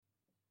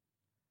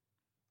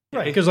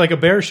Right, because like a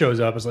bear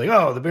shows up, it's like,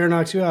 oh, the bear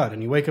knocks you out,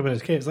 and you wake up in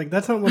his cave. It's like,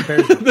 that's not what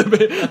bears do.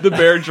 The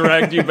bear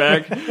dragged you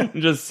back,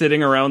 just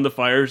sitting around the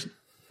fires.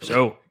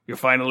 So, you're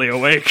finally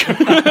awake. I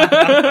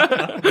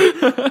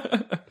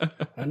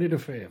need a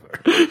favor.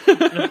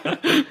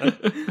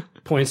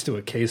 Points to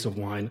a case of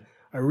wine.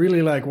 I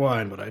really like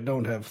wine, but I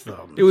don't have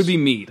thumbs. It would be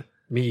mead.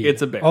 Mead.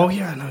 It's a bear. Oh,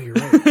 yeah, no, you're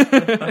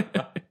right.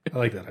 I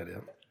like that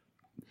idea.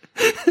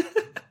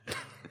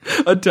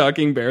 A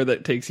talking bear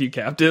that takes you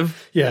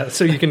captive. Yeah,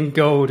 so you can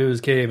go to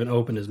his cave and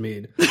open his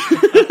mead.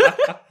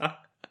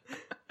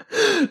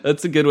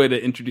 That's a good way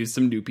to introduce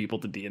some new people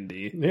to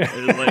D&D. Yeah.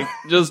 Like,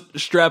 just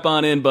strap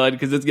on in, bud,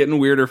 because it's getting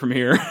weirder from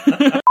here.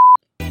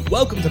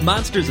 Welcome to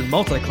Monsters and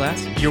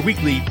Multiclass, your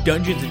weekly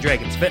Dungeons &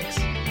 Dragons fix.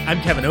 I'm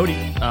Kevin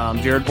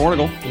Odie. Jared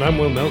Pornigal. And I'm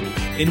Will Milton.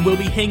 And we'll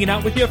be hanging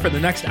out with you for the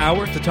next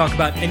hour to talk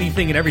about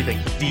anything and everything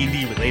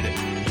D&D related.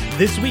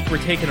 This week we're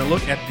taking a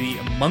look at the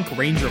Monk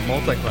Ranger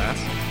Multiclass,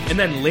 and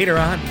then later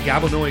on,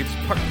 Goblinoids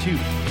Part 2,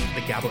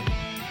 the Goblin.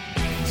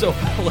 So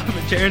pull up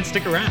a chair and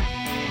stick around.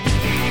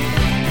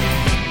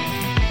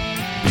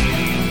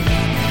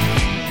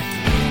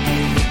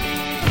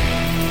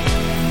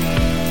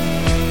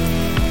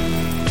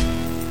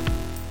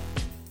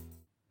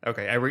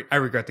 Okay, I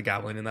regret the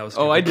Goblin, and that was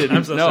stupid. Oh, I didn't.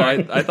 I'm so no,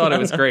 sorry. I thought it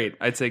was great.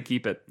 I'd say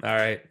keep it. All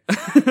right.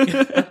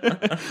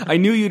 I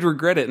knew you'd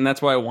regret it, and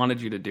that's why I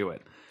wanted you to do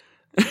it.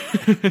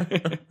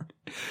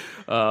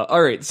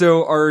 All right,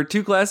 so our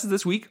two classes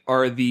this week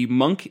are the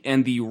Monk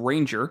and the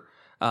Ranger.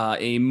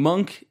 A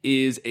Monk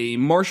is a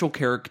martial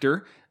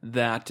character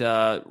that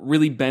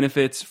really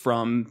benefits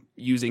from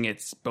using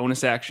its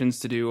bonus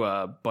actions to do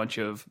a bunch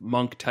of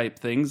monk-type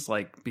things,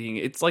 like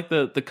it's like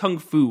the kung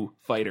fu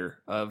fighter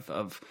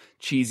of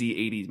cheesy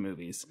 80s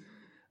movies.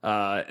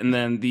 And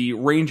then the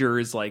Ranger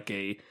is like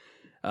a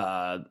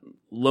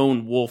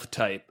lone wolf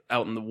type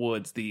out in the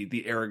woods,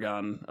 the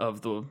Aragon of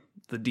the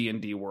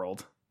D&D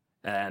world.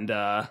 And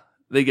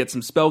they get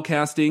some spell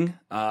casting.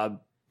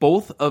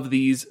 Both of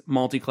these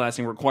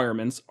multi-classing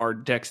requirements are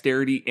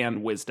dexterity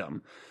and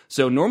wisdom.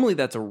 So normally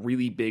that's a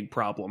really big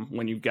problem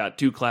when you've got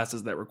two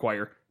classes that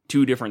require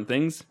two different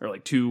things, or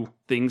like two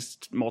things,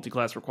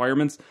 multi-class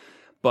requirements.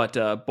 But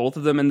both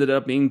of them ended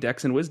up being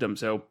dex and wisdom,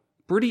 so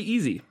pretty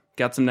easy.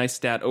 Got some nice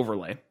stat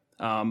overlay.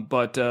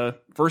 But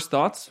first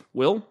thoughts,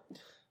 Will?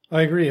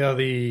 I agree.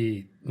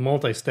 The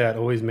multi-stat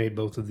always made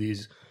both of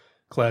these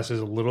classes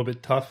a little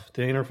bit tough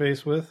to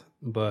interface with,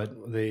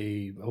 but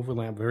they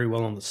overlap very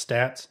well on the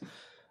stats.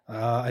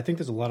 I think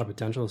there's a lot of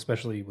potential,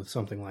 especially with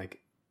something like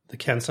the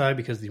Kensai,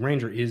 because the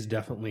Ranger is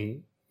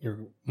definitely your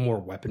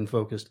more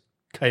weapon-focused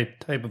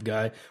type of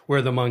guy,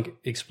 where the Monk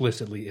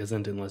explicitly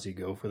isn't unless you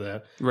go for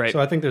that. Right. So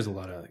I think there's a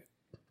lot of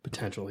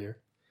potential here.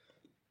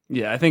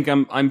 Yeah, I think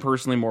I'm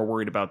personally more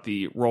worried about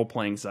the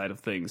role-playing side of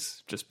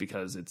things, just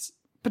because it's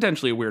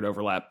potentially a weird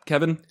overlap.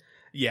 Kevin?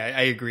 Yeah,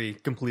 I agree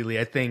completely.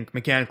 I think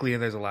mechanically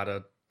there's a lot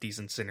of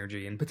decent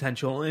synergy and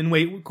potential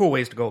and cool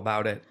ways to go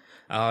about it.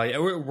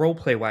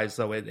 Roleplay wise,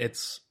 though, I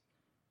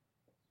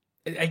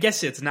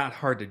guess it's not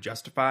hard to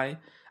justify.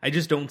 I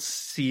just don't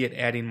see it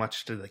adding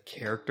much to the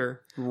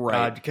character.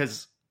 Right.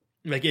 Because,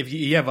 like, if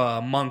you have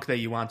a monk that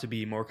you want to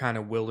be more kind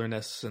of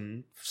wilderness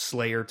and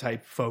slayer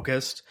type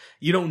focused,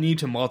 you don't need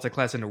to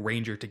multi-class into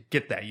ranger to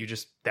get that.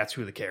 That's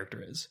who the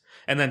character is.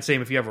 And then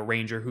same if you have a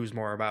ranger who's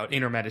more about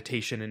inner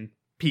meditation and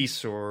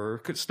peace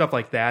or stuff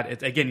like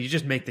that. Again, you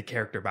just make the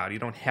character about it. You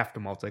don't have to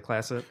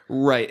multi-class it.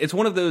 Right. It's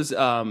one of those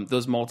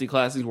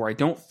multi-classes where I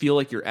don't feel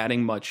like you're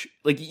adding much.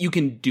 Like, you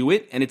can do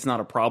it and it's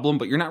not a problem,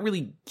 but you're not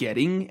really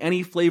getting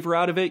any flavor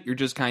out of it. You're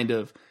just kind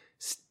of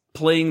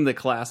playing the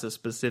class a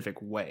specific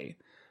way.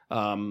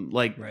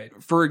 Right.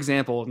 For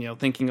example,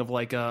 thinking of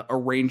like a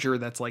ranger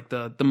that's like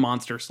the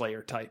monster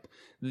slayer type.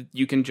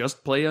 You can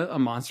just play a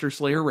monster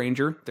slayer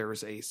ranger.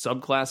 There's a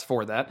subclass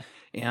for that.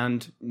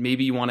 And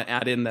maybe you want to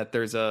add in that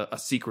there's a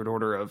secret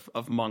order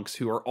of monks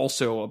who are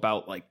also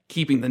about like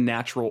keeping the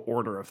natural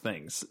order of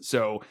things.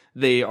 So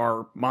they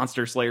are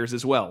monster slayers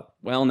as well.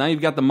 Well, now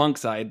you've got the monk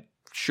side.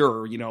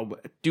 Sure,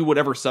 do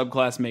whatever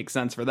subclass makes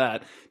sense for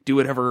that. Do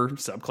whatever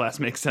subclass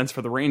makes sense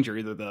for the ranger,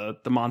 either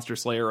the monster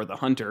slayer or the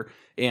hunter.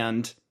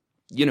 And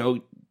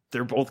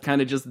they're both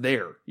kind of just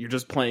there. You're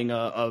just playing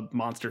a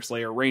monster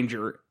slayer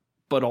ranger,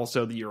 but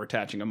also you're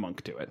attaching a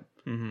monk to it.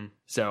 Mm-hmm.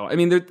 So, I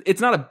mean,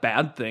 it's not a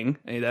bad thing.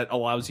 That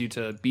allows you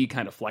to be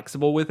kind of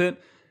flexible with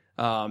it.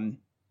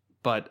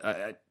 But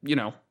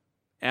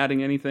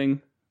adding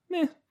anything,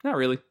 not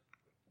really.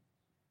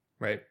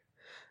 Right.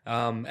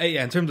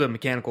 In terms of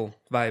mechanical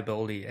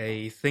viability,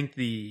 I think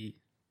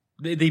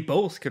they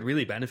both could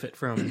really benefit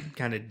from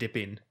kind of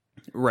dipping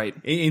right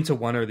into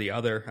one or the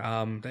other.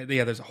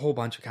 There's a whole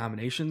bunch of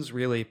combinations,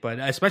 really, but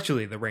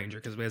especially the ranger,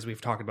 because as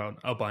we've talked about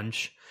a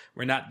bunch,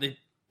 we're not the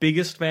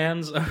biggest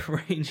fans of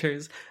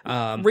rangers.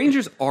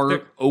 Rangers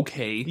are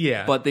okay,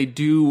 yeah, but they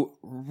do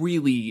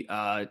really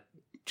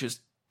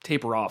just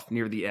taper off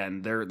near the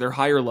end. Their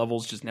higher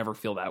levels just never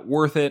feel that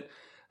worth it.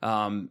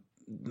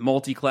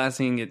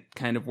 Multi-classing, it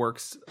kind of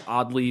works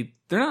oddly.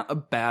 They're not a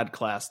bad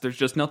class. There's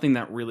just nothing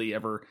that really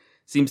ever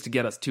seems to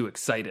get us too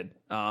excited.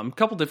 A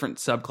couple different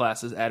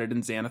subclasses added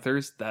in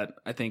Xanathars that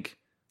I think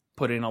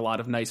put in a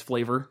lot of nice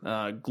flavor.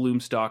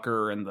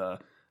 Gloomstalker and the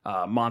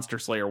Monster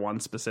Slayer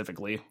one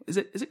specifically. Is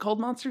it called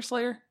Monster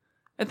Slayer?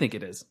 I think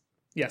it is.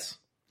 Yes.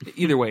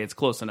 Either way, it's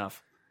close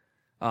enough.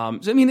 So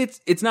I mean,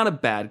 it's not a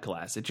bad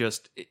class. It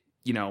just,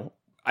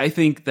 I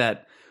think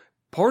that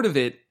part of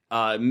it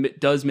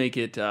does make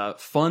it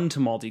fun to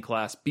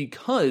multi-class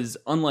because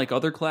unlike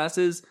other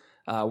classes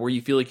where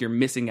you feel like you're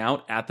missing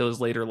out at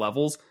those later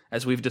levels,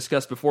 as we've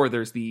discussed before,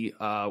 there's the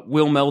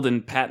Will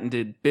Meldon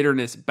patented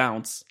bitterness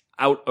bounce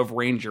out of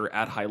Ranger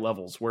at high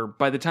levels, where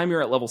by the time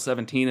you're at level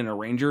 17 in a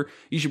Ranger,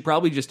 you should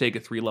probably just take a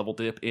 3-level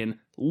dip in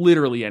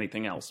literally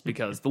anything else,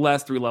 because the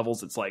last 3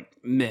 levels, it's like,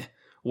 meh,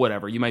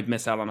 whatever. You might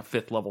miss out on a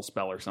 5th level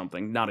spell or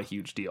something. Not a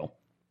huge deal.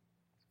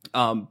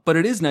 But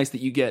it is nice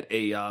that you get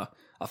a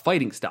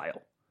fighting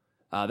style.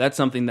 That's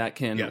something that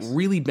can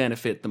really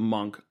benefit the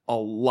monk a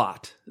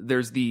lot.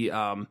 There's the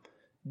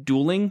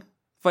dueling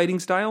fighting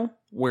style,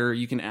 where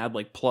you can add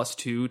like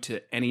 +2 to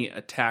any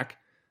attack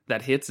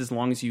that hits as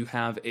long as you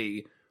have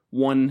a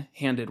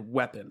one-handed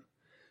weapon.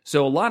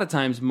 So a lot of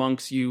times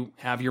monks, you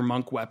have your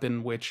monk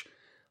weapon, which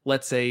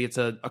let's say it's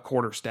a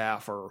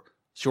quarterstaff or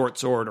short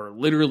sword or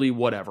literally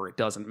whatever, it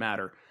doesn't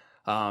matter.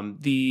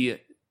 The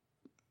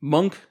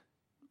monk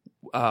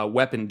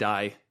weapon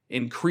die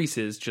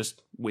increases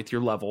just with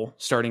your level,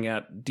 starting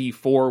at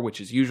D4, which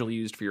is usually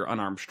used for your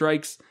unarmed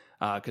strikes,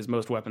 because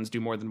most weapons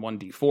do more than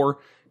 1d4,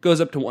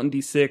 goes up to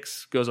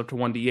 1d6, goes up to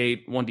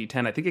 1d8,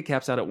 1d10. I think it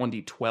caps out at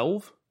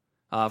 1d12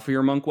 for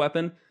your monk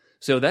weapon.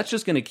 So that's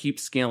just going to keep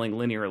scaling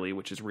linearly,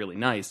 which is really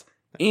nice.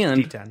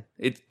 And D10.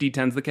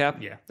 D10's the cap?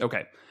 Yeah.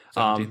 Okay.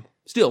 17.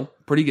 Still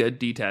pretty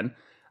good, D10.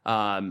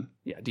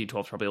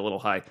 D12's probably a little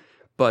high.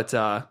 But,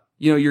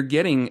 you're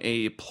getting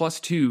a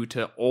 +2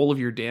 to all of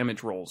your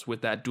damage rolls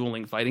with that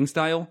dueling fighting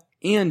style,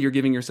 and you're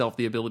giving yourself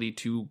the ability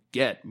to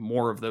get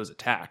more of those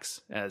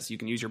attacks, as you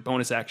can use your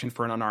bonus action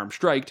for an unarmed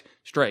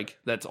strike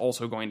that's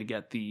also going to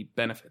get the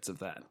benefits of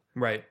that.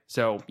 Right.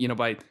 So,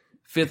 by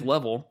 5th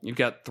level, you've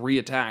got 3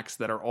 attacks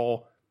that are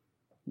all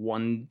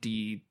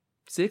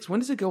 1d6. When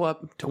does it go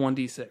up to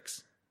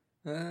 1d6?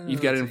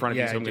 You've got it in front of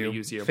you, so I'm going to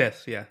use you.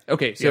 5th, yeah.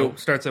 Okay, so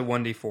starts at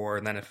 1d4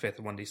 and then at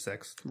 5th,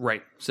 1d6.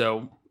 Right.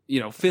 So,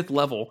 5th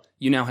level,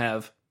 you now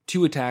have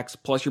 2 attacks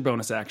plus your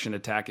bonus action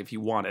attack if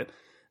you want it.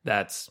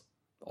 That's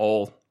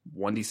all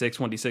 1d6,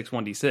 1d6,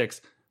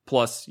 1d6,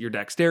 plus your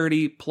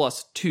dexterity,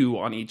 plus 2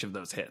 on each of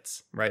those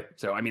hits. Right.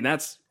 So,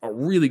 that's a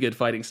really good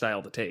fighting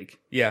style to take.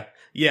 Yeah.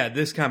 Yeah,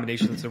 this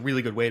combination is a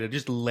really good way to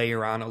just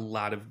layer on a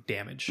lot of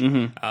damage.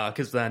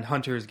 Because then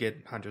hunters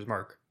get Hunter's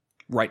Mark.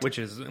 Right. Which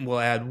will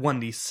add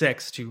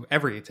 1d6 to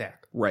every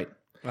attack. Right.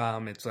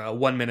 It's a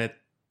 1 minute.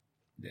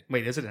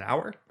 Wait, is it an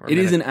hour? It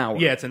is an hour.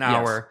 Yeah, it's an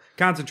hour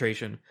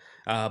concentration.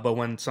 But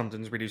when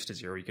something's reduced to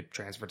 0, you could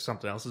transfer to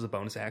something else as a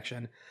bonus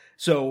action.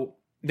 So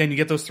then you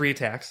get those 3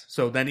 attacks.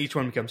 So then each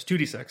one becomes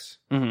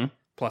 2d6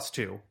 plus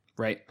 2.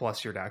 Right.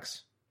 Plus your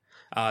dex.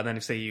 Then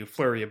if say you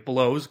flurry of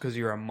blows because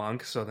you're a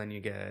monk, so then you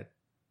get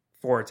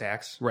 4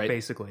 attacks,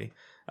 basically.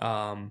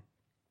 And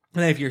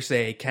then if you're,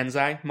 say, a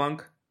Kenzai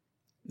monk,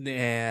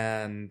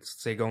 and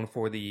say going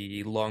for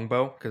the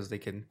longbow, because they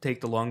can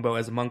take the longbow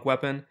as a monk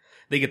weapon,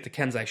 they get the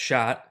Kenzai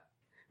shot,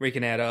 where you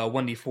can add a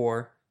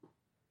 1d4.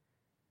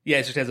 Yeah,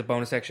 it just has a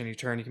bonus action in your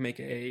turn. You can make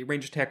a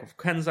ranged attack with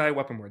Kenzai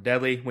weapon more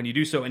deadly. When you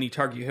do so, any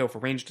target you hit for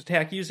ranged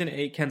attack using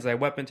a Kenzai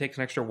weapon takes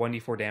an extra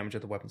 1d4 damage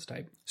of the weapon's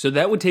type. So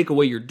that would take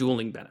away your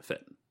dueling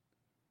benefit.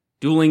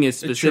 Dueling is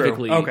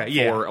specifically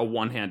for a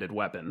one-handed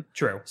weapon.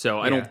 True.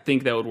 So I don't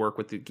think that would work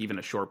with even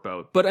a short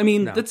bow. But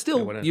that's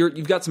still,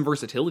 you've got some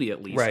versatility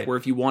at least. Right. Where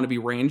if you want to be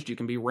ranged, you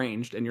can be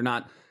ranged, and you're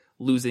not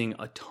losing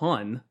a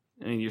ton,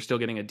 and you're still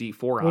getting a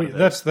D4 out of it.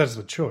 That's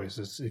the choice.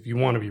 If you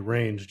want to be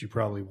ranged, you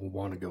probably will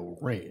want to go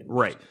ranged.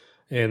 Right.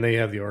 And they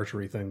have the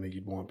archery thing that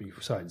you'd want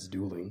besides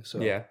dueling.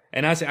 So yeah.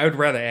 And honestly, I would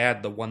rather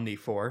add the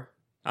 1d4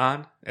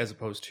 on as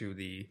opposed to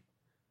the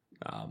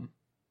 +2?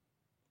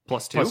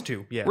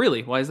 +2, yeah.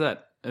 Really? Why is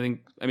that? I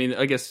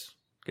guess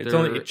it's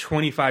only a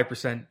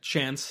 25%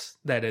 chance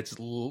that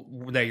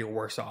that you're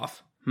worse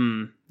off.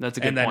 That's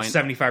a good point. And then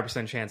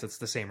 75% chance it's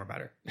the same or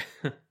better.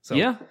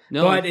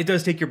 But it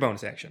does take your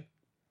bonus action.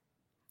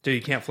 So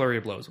you can't flurry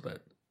of blows with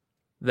it.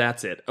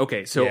 That's it.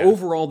 Okay, so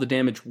overall the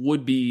damage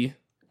would be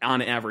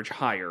on average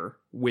higher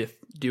with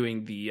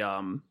doing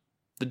the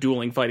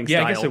dueling fighting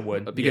style. Yeah, I guess it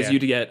would. Because you'd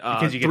get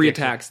 3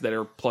 attacks that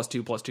are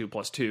 +2, +2,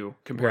 +2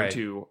 compared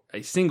to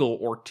a single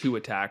or 2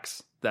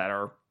 attacks that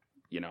are,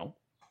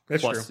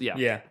 That's plus, true.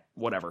 Yeah.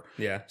 Whatever.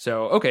 Yeah.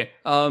 So, okay.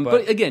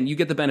 But again, you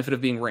get the benefit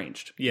of being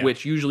ranged, yeah.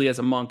 which usually as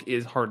a monk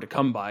is hard to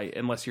come by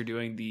unless you're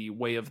doing the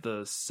Way of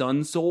the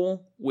Sun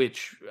Soul,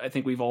 which I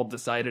think we've all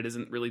decided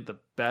isn't really the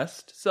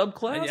best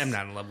subclass. I'm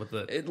not in love with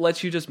it. It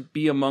lets you just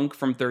be a monk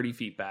from 30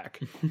 feet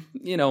back.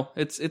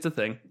 It's a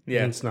thing.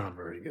 Yeah. It's not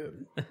very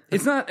good.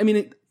 It's not,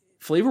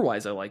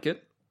 flavor-wise, I like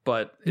it.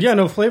 But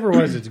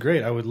flavor-wise, it's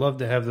great. I would love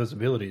to have those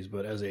abilities,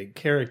 but as a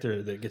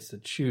character that gets to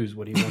choose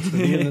what he wants to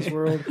be in this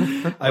world,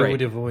 I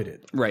would avoid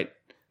it. Right.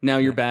 Now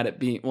you're bad at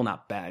being, well,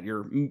 not bad.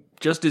 You're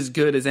just as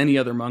good as any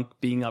other monk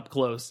being up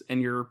close,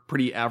 and you're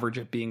pretty average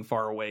at being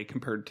far away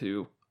compared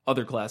to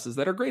other classes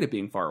that are great at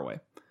being far away.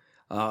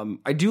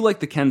 I do like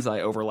the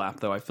Kenzai overlap,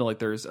 though. I feel like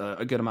there's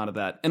a good amount of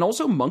that. And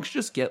also, monks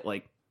just get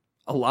like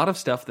a lot of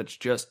stuff that's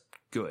just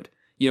good.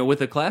 You know,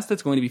 with a class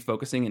that's going to be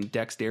focusing in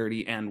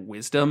dexterity and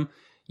wisdom,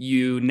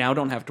 you now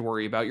don't have to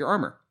worry about your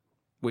armor,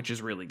 which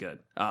is really good.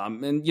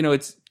 And, you know,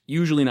 it's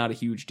usually not a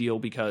huge deal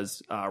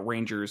because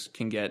rangers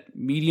can get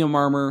medium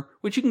armor,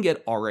 which you can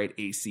get all right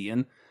AC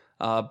in.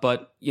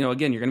 But, you know,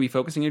 again, you're going to be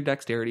focusing your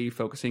dexterity,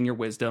 focusing your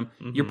wisdom.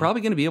 Mm-hmm. You're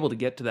probably going to be able to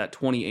get to that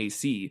 20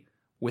 AC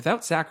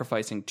without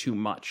sacrificing too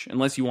much,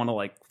 unless you want to,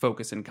 like,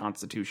 focus in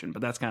constitution.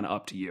 But that's kind of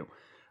up to you.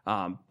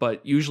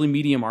 But usually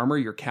medium armor,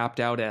 you're capped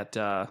out at,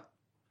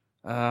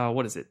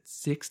 what is it,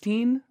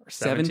 16 or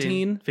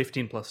 17?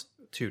 15 plus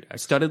 2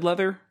 dex. Studded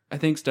leather? I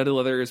think studded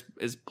leather is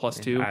plus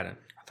 2. I don't know.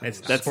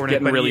 That's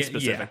getting really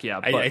specific, yeah.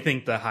 I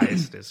think the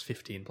highest is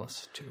 15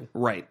 plus 2.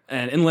 Right.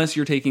 And unless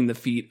you're taking the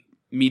feat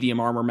medium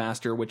armor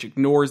master, which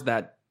ignores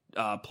that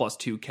plus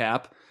 2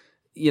 cap,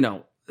 you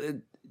know,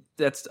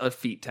 that's a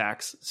feat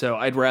tax. So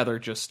I'd rather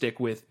just stick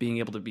with being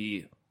able to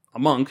be a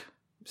monk,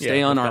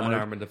 stay on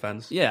armor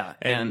defense. Yeah.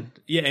 And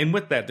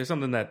with that, there's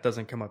something that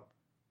doesn't come up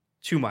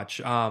too much.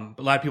 A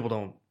lot of people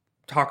don't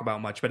talk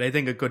about much, but I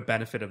think a good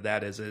benefit of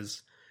that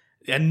is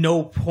at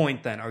no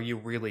point then are you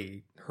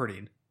really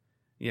hurting.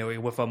 You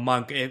know, with a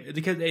monk,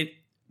 because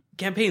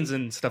campaigns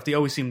and stuff, they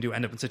always seem to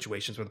end up in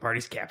situations where the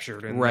party's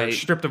captured and they're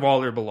stripped of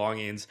all their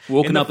belongings.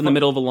 Woken up in the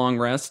middle of a long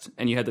rest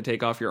and you had to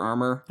take off your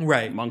armor.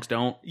 Right. Monks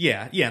don't.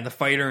 Yeah, and the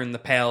fighter and the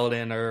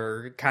paladin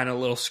are kind of a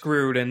little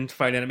screwed and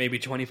fighting at maybe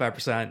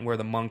 25%, where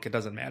the monk, it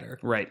doesn't matter.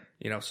 Right.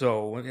 You know,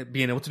 so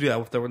being able to do that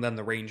with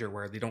the ranger,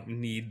 where they don't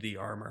need the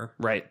armor.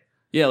 Right.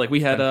 Yeah, like we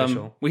had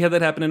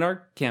that happen in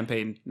our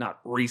campaign, not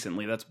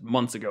recently, that's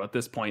months ago at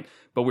this point,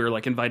 but we were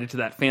like invited to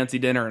that fancy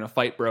dinner and a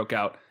fight broke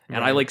out.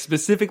 And I like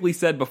specifically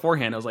said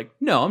beforehand, I was like,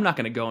 no, I'm not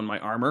going to go in my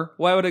armor.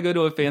 Why would I go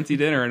to a fancy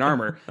dinner in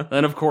armor?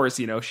 Then of course,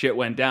 you know, shit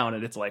went down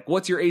and it's like,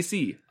 what's your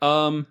AC?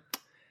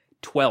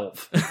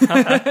 12.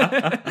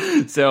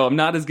 So I'm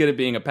not as good at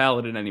being a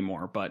paladin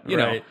anymore, but you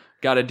know,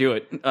 got to do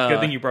it. Good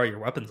thing you brought your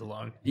weapons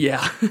along.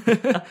 Yeah.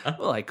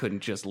 Well, I couldn't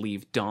just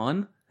leave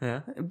Dawn.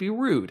 Yeah, it'd be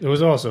rude. It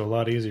was also a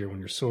lot easier when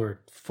your sword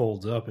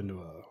folds up into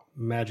a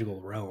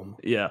magical realm.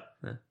 Yeah.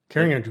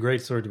 Carrying a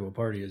great sword to a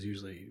party is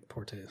usually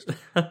poor taste.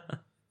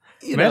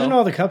 Imagine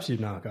all the cups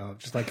you'd knock off,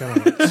 just like kind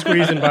of like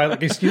squeezing by,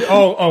 like, excuse.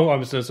 Oh,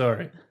 I'm so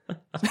sorry.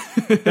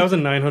 That was a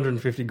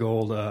 950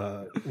 gold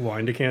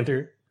wine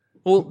decanter.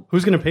 Well,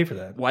 who's going to pay for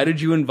that? Why did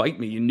you invite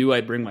me? You knew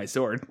I'd bring my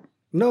sword.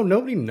 No,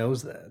 nobody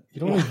knows that.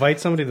 You don't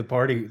invite somebody to the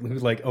party who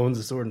like owns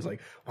a sword and is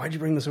like, why'd you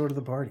bring the sword to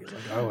the party? It's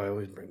like, oh, I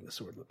always bring the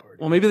sword to the party.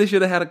 Well, maybe they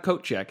should have had a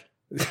coat check.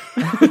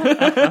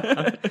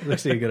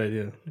 Looks like a good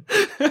idea.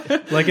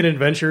 Like an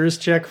adventurer's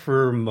check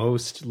for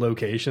most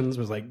locations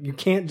was like, you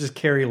can't just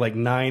carry like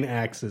 9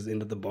 axes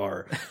into the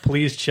bar.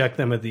 Please check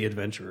them at the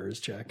adventurer's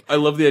check. I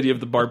love the idea of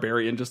the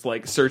barbarian just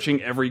like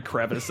searching every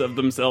crevice of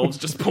themselves,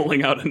 just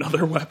pulling out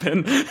another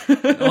weapon.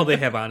 All they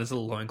have on is a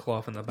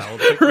loincloth in the belt.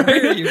 Like, right?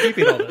 Where are you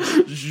keeping all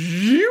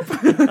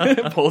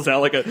this? Pulls out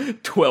like a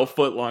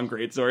 12-foot long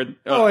greatsword.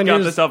 Oh, and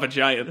got this off a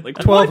giant. Like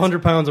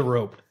 1,200 pounds of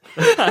rope.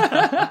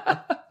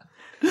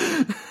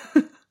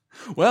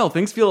 Well,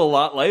 things feel a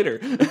lot lighter.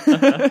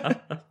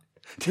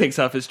 Takes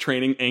off his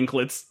training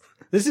anklets.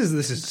 This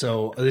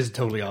is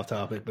totally off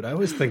topic, but I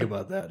always think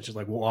about that. It's just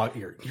like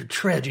you're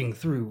trudging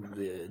through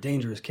the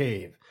dangerous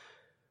cave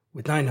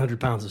with 900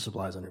 pounds of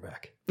supplies on your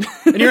back,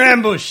 and you're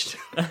ambushed.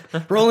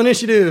 Roll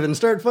initiative and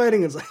start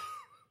fighting. It's like,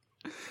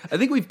 I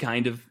think we've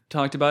kind of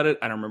talked about it.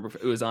 I don't remember if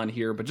it was on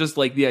here, but just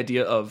like the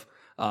idea of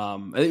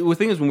the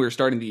thing is when we were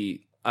starting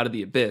out of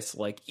the abyss,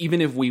 like even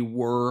if we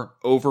were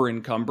over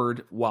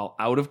encumbered while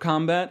out of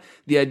combat,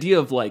 the idea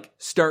of like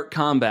start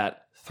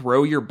combat,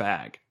 throw your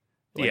bag.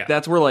 Like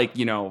that's where like,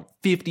 you know,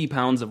 50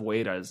 pounds of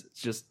weight is. It's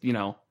just, you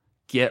know,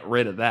 get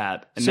rid of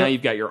that. And now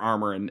you've got your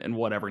armor and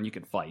whatever, and you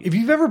can fight. If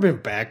you've ever been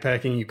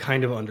backpacking, you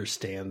kind of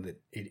understand that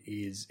it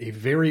is a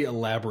very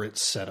elaborate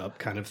setup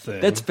kind of thing.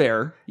 That's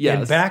fair. Yeah.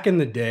 And back in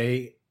the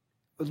day,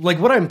 like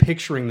what I'm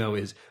picturing though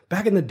is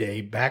back in the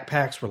day,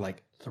 backpacks were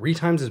like 3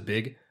 times as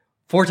big,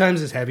 4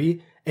 times as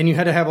heavy. And you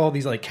had to have all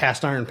these like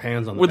cast iron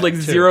pans on the with back like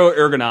too. Zero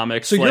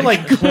ergonomics. So you're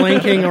like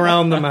clanking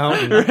around the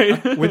mountain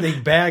right? with a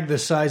bag the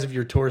size of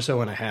your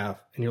torso and a half,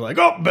 and you're like,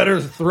 "Oh, better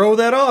throw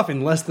that off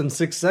in less than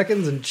 6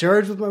 seconds and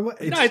charge with my."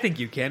 No, I think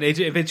you can. If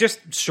it's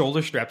just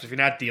shoulder straps, if you're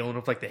not dealing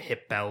with like the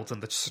hip belt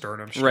and the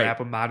sternum strap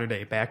of modern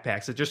day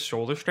backpacks, it's just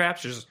shoulder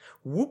straps. Just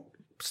whoop.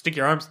 Stick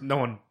your arms. No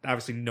one,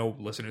 obviously, no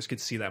listeners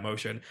could see that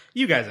motion.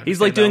 You guys, he's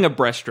like doing a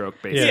breaststroke,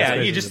 basically. Yeah,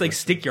 you just like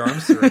stick your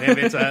arms through it. If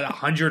it's a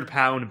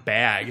 100-pound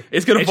bag,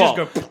 it's gonna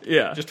fall.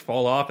 Just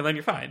fall off, and then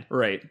you're fine.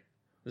 Right.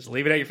 Just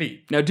leave it at your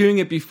feet. Now, doing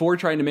it before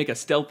trying to make a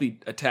stealthy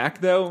attack,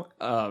 though,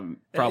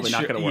 probably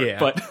not going to work. Yeah.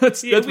 But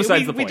that's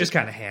besides the point. We just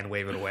kind of hand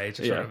wave it away,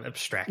 just sort of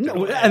abstract it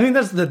away. I think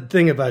that's the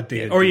thing about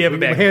D&D. Or you have a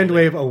bag hand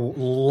wave a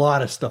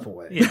lot of stuff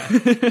away.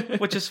 Yeah,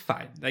 which is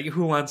fine. Like,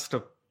 who wants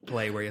to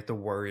play where you have to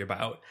worry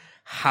about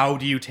how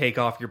do you take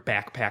off your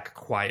backpack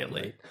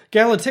quietly.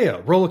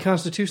 Galatea, roll a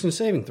Constitution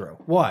saving throw.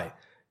 Why?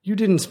 You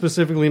didn't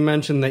specifically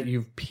mention that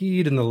you've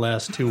peed in the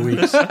last 2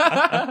 weeks.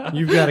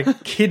 You've got a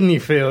kidney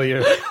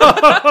failure.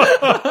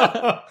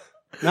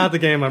 Not the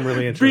game I'm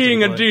really interested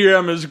Being in. a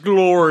DM is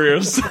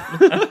glorious.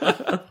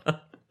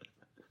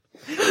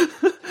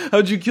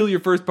 How'd you kill your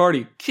first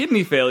party?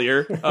 Kidney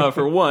failure,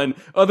 for one.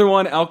 Other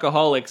one,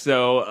 alcoholic.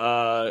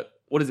 So,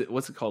 what is it?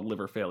 What's it called?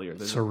 Liver failure.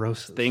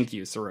 Cirrhosis. Thank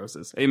you,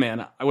 cirrhosis. Hey,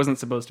 man, I wasn't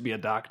supposed to be a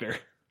doctor.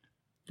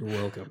 You're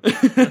welcome.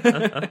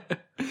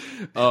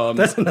 Um,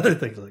 That's another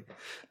thing. It's like,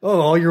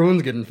 oh, all your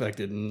wounds get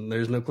infected and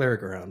there's no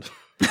cleric around.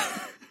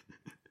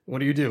 What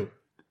do?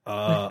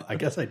 I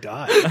guess I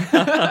died.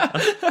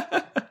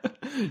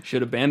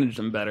 Should have bandaged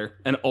them better,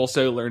 and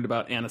also learned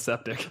about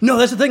antiseptic. No,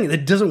 that's the thing.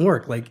 It doesn't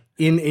work. Like,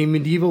 in a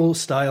medieval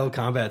style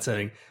combat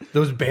setting,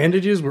 those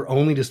bandages were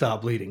only to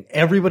stop bleeding.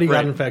 Everybody got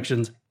Right.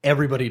 infections.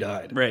 Everybody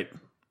died. Right.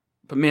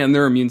 But man,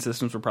 their immune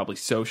systems were probably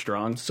so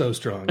strong. So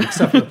strong.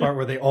 Except for the part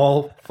where they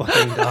all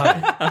fucking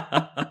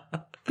died.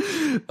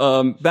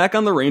 Back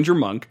on the Ranger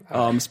Monk,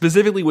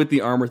 specifically with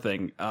the armor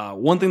thing.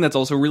 One thing that's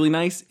also really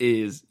nice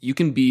is you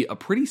can be a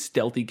pretty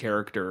stealthy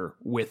character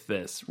with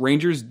this.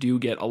 Rangers do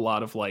get a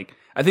lot of like,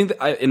 I think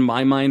that in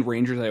my mind,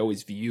 Rangers I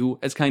always view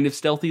as kind of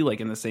stealthy, like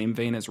in the same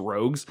vein as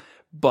rogues.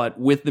 But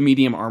with the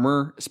medium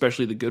armor,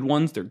 especially the good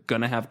ones, they're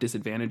gonna have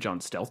disadvantage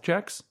on stealth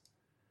checks.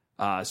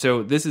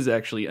 So this is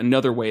actually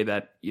another way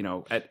that, you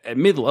know, at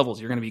mid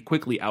levels, you're going to be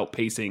quickly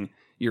outpacing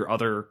your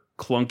other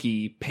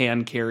clunky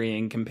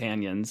pan-carrying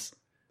companions,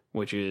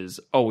 which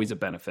is always a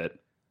benefit.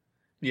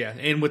 Yeah,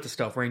 and with the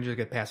stealth, Rangers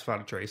get passive out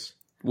of trace.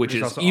 Which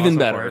is also even awesome for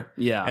better. it.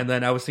 Yeah. And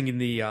then I was thinking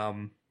the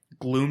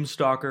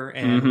Gloomstalker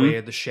and Mhm. Way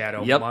of the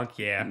Shadow Yep. Monk.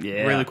 Yeah,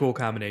 Yeah. really cool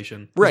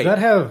combination. Right. Does that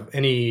have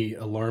any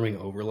alarming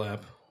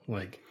overlap?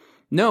 Like,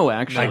 No,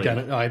 actually.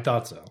 I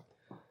thought so.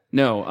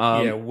 No.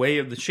 Yeah, Way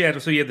of the Shadow.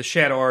 So you have the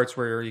Shadow Arts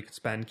where you can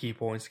spend key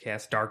points to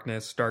cast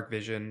Darkness, Dark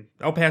Vision.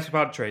 Oh, passive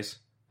out of trace.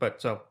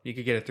 But so you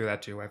could get it through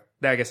that too.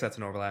 I guess that's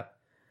an overlap.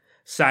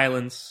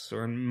 Silence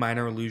or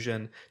Minor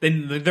Illusion.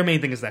 Then their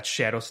main thing is that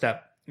Shadow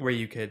Step where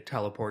you could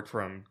teleport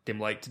from dim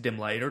light to dim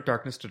light or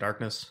darkness to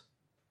darkness.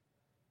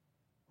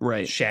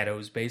 Right.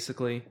 Shadows,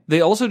 basically.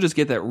 They also just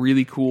get that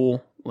really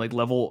cool, like at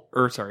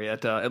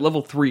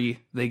level 3,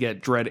 they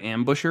get Dread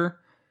Ambusher.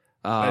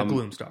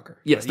 Gloomstalker.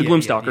 Yes, the Yeah,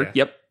 Gloomstalker.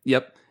 yeah.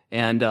 Yep.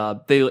 And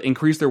they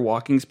increase their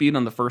walking speed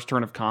on the first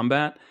turn of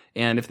combat.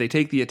 And if they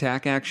take the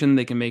attack action,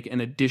 they can make an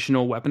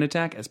additional weapon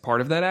attack as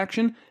part of that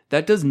action.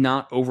 That does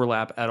not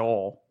overlap at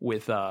all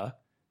with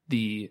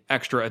the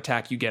extra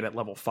attack you get at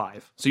level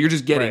 5. So you're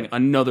just getting Right.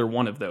 another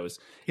one of those.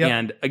 Yep.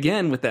 And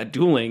again, with that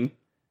dueling,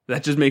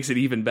 that just makes it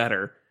even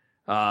better.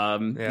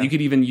 Yeah. You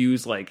could even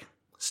use like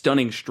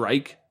Stunning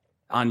Strike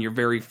on your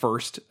very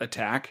first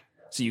attack.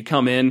 So you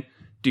come in,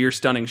 do your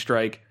Stunning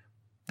Strike,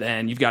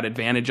 then you've got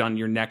advantage on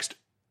your next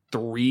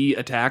 3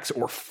 attacks,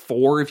 or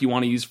 4 if you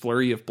want to use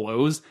Flurry of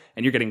Blows,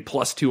 and you're getting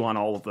 +2 on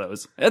all of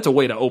those. That's a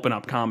way to open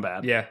up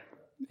combat. Yeah.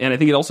 And I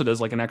think it also does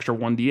like an extra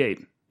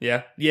 1d8.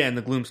 Yeah. Yeah, and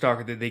the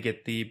Gloomstalker, they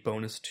get the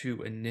bonus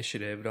to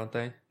initiative, don't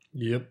they?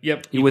 Yep.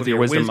 Yep. With your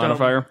wisdom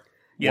modifier.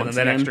 Yeah, and once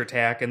then that again. extra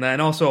attack. And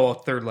then also a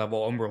third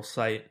level, Umbral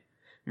Sight,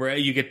 where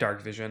you get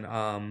Dark Vision,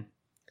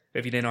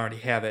 if you didn't already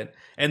have it.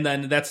 And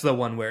then that's the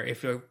one where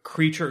if a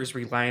creature is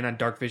relying on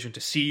Dark Vision to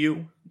see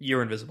you,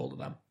 you're invisible to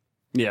them.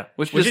 Yeah.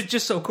 Which Which is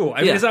just so cool.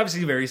 I mean, Yeah. it's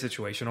obviously very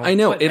situational. I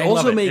know. but It I love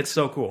also makes It's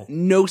so cool.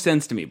 no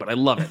sense to me, but I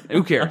love it.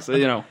 Who cares? You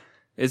know,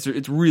 it's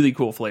really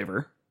cool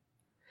flavor.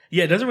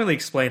 Yeah, it doesn't really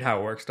explain how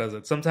it works, does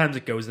it? Sometimes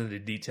it goes into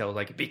detail,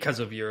 like because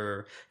of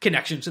your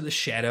connection to the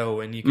shadow,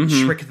 and you can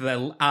trick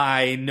the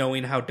eye,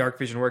 knowing how Dark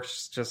Vision works.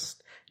 It's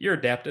just you're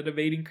adept at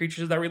evading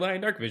creatures that rely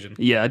on Dark Vision.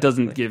 Yeah, it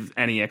doesn't give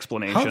any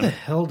explanation. How the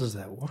hell does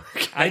that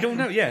work? I don't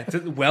know. Yeah,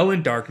 well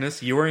in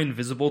darkness, you are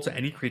invisible to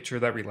any creature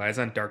that relies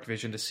on Dark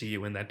Vision to see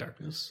you in that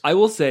darkness. I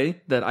will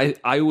say that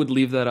I would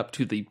leave that up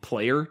to the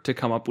player to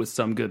come up with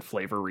some good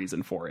flavor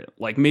reason for it.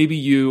 Like maybe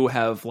you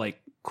have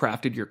like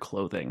crafted your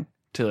clothing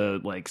to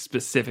like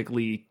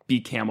specifically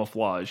be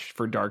camouflage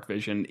for Dark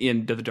Vision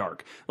into the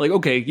dark. Like,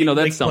 okay, you know,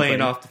 that's like something.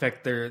 playing off the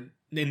fact they're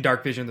in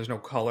Dark Vision, there's no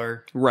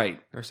color Right.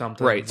 or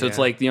something. Right. So it's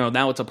Yeah. like, you know,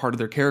 now it's a part of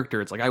their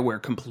character. It's like I wear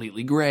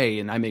completely gray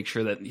and I make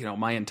sure that, you know,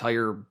 my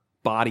entire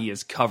body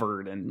is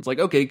covered, and it's like,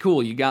 okay,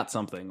 cool, you got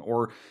something.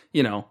 Or,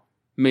 you know,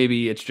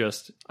 maybe it's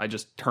just I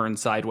just turn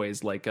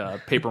sideways like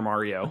Paper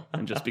Mario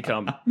and just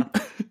become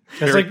It's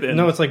very like thin.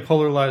 no, it's like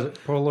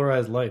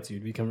polarized lights.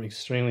 You'd become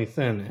extremely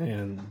thin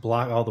and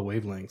block all the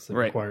wavelengths that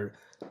Right. require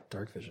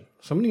dark vision.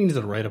 Somebody needs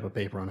to write up a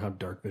paper on how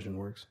dark vision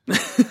works.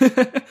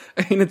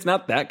 I mean, it's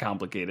not that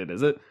complicated,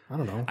 is it? I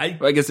don't know. I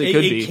guess it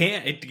could be.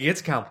 It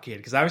gets complicated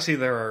because obviously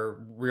there are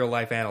real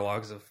life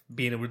analogs of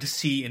being able to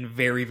see in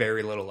very,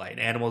 very little light.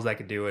 Animals that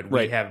could do it.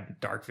 Right. We have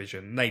dark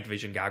vision, night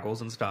vision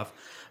goggles and stuff.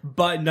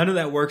 But none of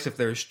that works if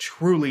there's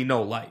truly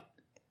no light.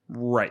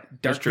 Right.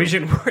 That's Dark true.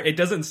 vision, it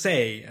doesn't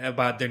say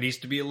about there needs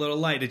to be a little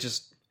light. It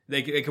just,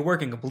 it could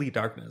work in complete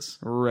darkness.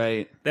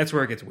 Right. That's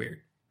where it gets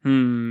weird.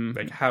 Hmm.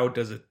 Like, how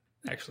does it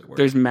actually work.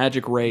 There's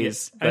magic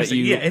rays Yeah. that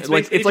you. Yeah, it's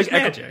like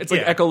magic. It's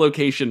like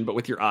echolocation, but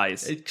with your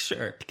eyes.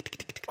 Sure.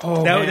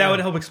 Oh, That would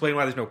help explain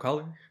why there's no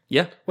color.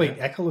 Yeah, Wait,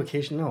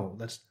 echolocation? No,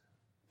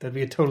 that'd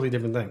be a totally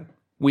different thing.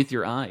 with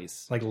your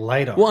eyes. Like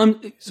LiDAR. Well,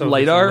 so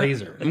LiDAR.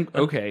 It's a laser.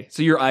 Okay,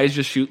 so your eyes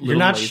just shoot. You're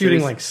not lasers.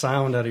 shooting like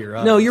sound out of your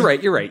eyes. No, you're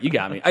right. You're right. You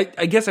got me. I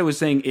guess I was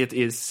saying it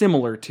is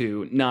similar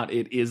to, not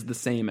it is the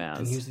same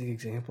And as. use the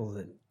example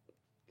that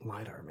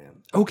LiDAR, man.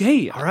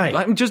 Okay, All right.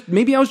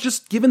 Maybe I was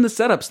just given the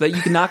setup so that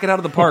you can knock it out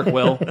of the park,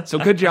 Will. So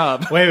good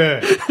job.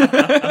 Wait.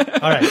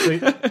 All right.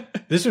 So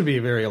this would be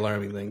a very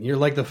alarming thing. You're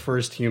like the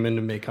first human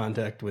to make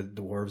contact with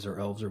dwarves or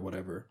elves or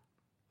whatever.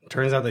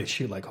 Turns out they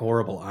shoot like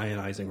horrible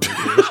ionizing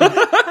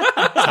radiation.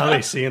 That's how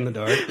they see in the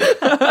dark.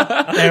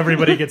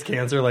 Everybody gets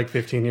cancer like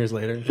 15 years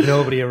later.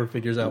 Nobody ever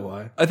figures out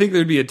why. I think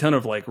there'd be a ton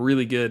of like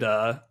really good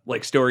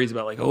like stories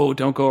about like, oh,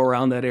 don't go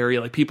around that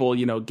area. Like people,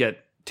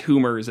 get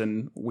tumors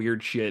and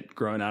weird shit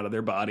growing out of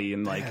their body,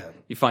 and like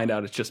you find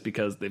out it's just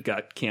because they've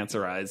got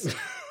cancer eyes.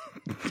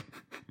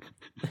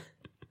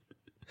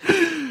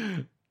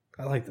 I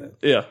like that.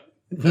 Yeah.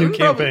 New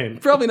campaign.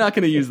 Probably not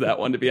going to use that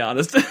one, to be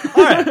honest. All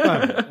right.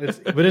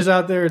 But it's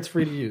out there. It's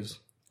free to use.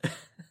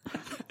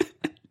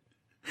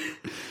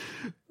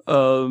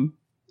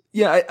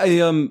 Yeah,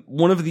 I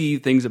one of the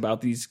things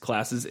about these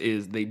classes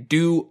is they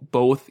do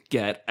both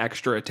get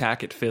extra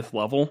attack at 5th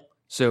level.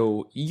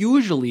 So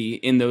usually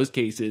in those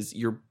cases,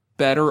 you're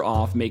better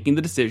off making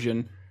the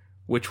decision,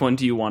 which one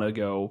do you want to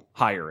go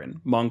higher in,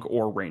 monk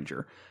or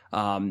ranger?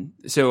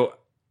 So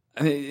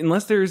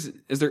unless is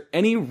there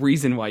any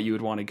reason why you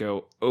would want to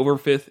go over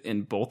 5th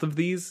in both of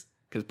these?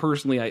 Because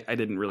personally, I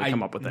didn't really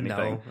come up with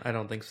anything. No, I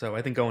don't think so.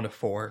 I think going to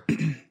 4.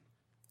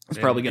 It's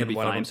probably going to be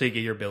one of fine. them, so you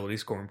get your ability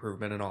score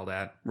improvement and all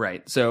that.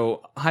 Right.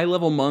 So high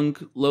level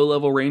monk, low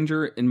level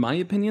ranger, in my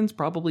opinion, is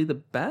probably the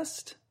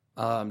best.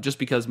 Just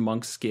because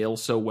monks scale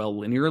so well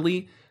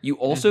linearly. You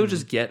also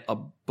just get a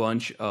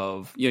bunch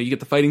of, you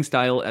get the fighting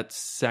style at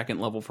 2nd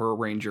level for a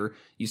ranger.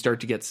 You start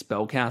to get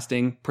spell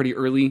casting pretty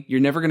early. You're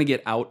never going to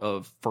get out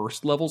of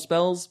 1st level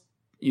spells.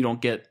 You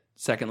don't get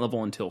 2nd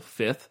level until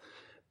 5th.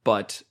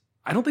 But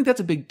I don't think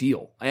that's a big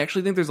deal. I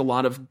actually think there's a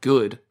lot of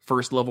good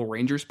 1st level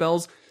ranger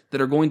spells that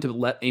are going to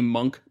let a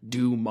monk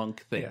do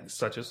monk things. Yeah,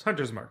 such as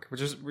Hunter's Mark, which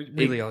is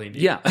really all you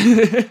need. Yeah.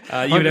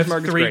 You would have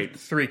Mark is great.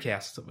 three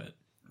casts of it.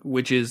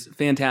 Which is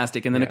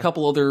fantastic. And then a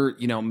couple other,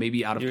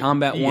 maybe out of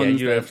combat ones.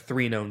 Yeah, you have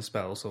 3 known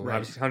spells. So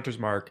obviously Hunter's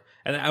Mark.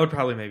 And I would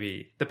probably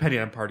maybe, depending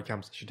on party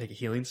composition, take a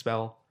healing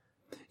spell.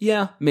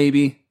 Yeah,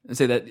 maybe. And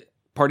say that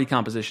party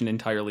composition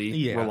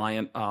entirely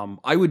reliant.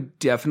 I would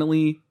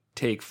definitely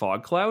take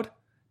Fog Cloud,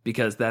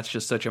 because that's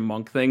just such a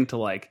monk thing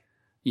to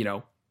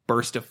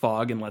burst a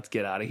fog and let's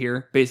get out of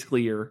here.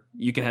 Basically,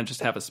 you can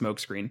just have a smoke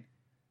screen.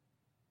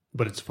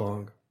 But it's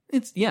fog.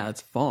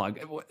 It's fog.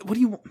 What do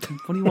you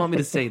want me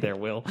to say there,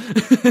 Will?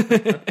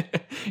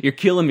 You're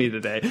killing me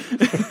today.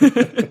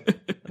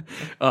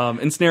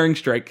 Ensnaring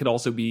Strike could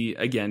also be,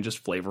 again,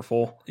 just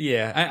flavorful.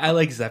 Yeah, I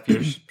like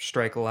Zephyr's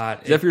Strike a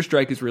lot. Zephyr's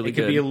Strike is really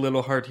good. It can be a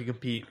little hard to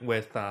compete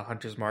with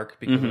Hunter's Mark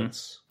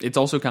because it's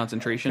also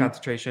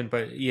concentration.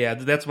 But yeah,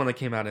 that's one that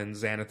came out in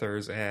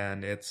Xanathar's,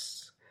 and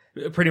it's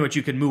pretty much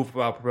you can move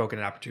without provoking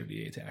an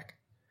opportunity attack,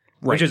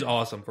 which is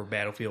awesome for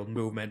battlefield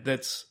movement.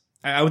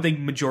 I would think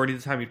majority of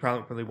the time you'd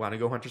probably want to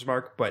go Hunter's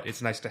Mark, but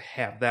it's nice to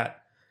have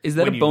that. Is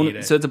that a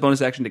bonus? So it's a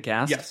bonus action to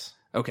cast? Yes.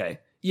 Okay.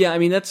 Yeah, I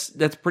mean, that's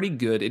pretty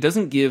good. It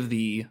doesn't give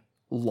the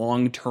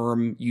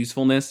long-term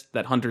usefulness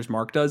that Hunter's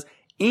Mark does.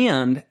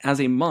 And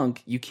as a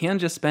monk, you can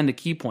just spend a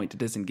key point to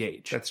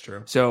disengage. That's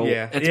true. So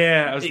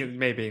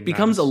maybe it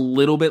becomes a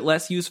little bit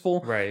less useful.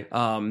 Right.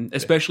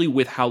 Especially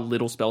with how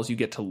little spells you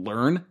get to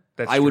learn.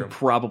 That's I true. would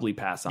probably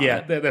pass on it.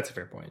 Yeah, that's a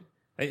fair point.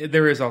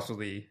 There is also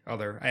the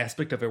other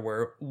aspect of it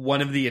where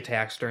one of the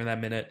attacks during that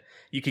minute,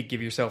 you could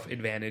give yourself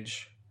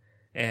advantage.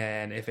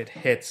 And if it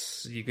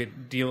hits, you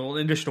could deal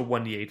an additional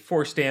 1d8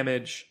 force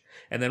damage.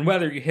 And then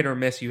whether you hit or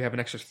miss, you have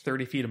an extra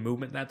 30 feet of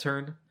movement that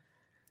turn.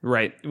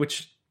 Right.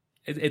 Which,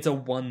 it's a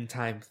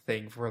one-time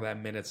thing for that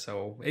minute.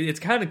 So it's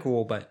kind of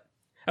cool, but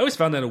I always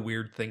found that a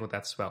weird thing with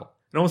that spell.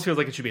 It almost feels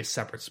like it should be a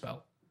separate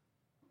spell.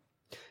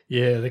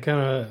 Yeah, they kind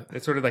of...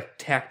 It's sort of like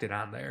tacked it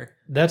on there.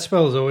 That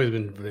spell has always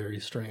been very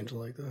strange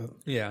like that.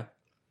 Yeah.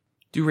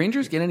 Do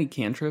Rangers get any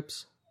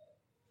cantrips?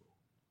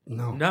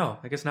 No,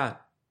 I guess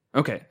not.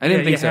 Okay, I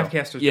didn't think so.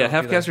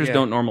 Half-casters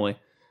don't normally.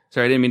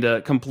 Sorry, I didn't mean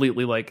to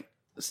completely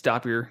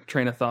stop your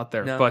train of thought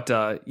there. No. But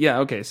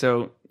okay,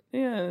 so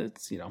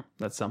it's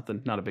that's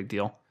something, not a big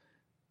deal.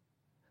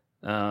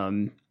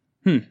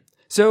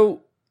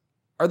 So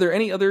are there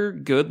any other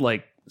good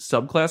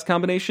subclass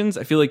combinations?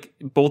 I feel like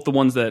both the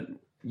ones that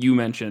you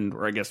mentioned,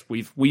 or I guess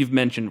we've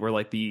mentioned,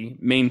 were the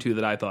main two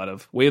that I thought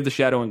of. Way of the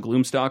Shadow and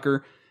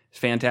Gloomstalker,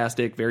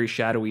 fantastic, very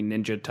shadowy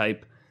ninja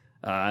type.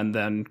 And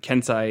then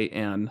Kensai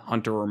and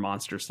Hunter or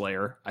Monster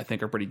Slayer, I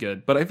think, are pretty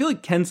good. But I feel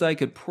like Kensai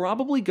could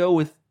probably go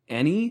with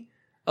any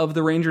of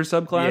the Ranger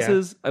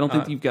subclasses. Yeah. I don't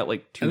think you've got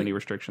too many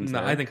restrictions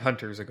there. I think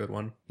Hunter's a good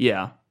one.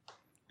 Yeah.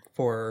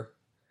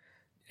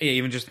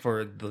 Even just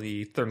for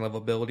the 3rd level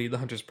ability, the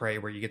Hunter's Prey,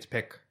 where you get to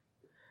pick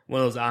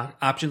one of those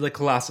options like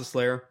Colossus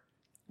Slayer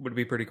would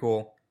be pretty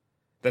cool.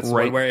 That's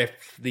Right. one where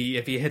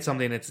if you hit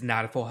something that's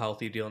not at full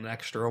health, you deal an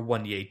extra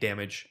 1d8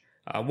 damage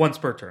once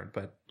per turn,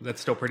 but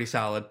that's still pretty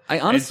solid. I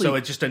honestly... And so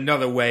it's just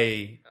another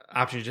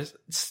option to just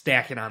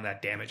stacking on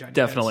that damage. On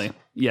Definitely. units.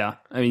 Yeah.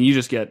 I mean, you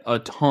just get a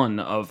ton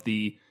of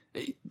the...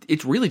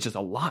 It's really just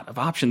a lot of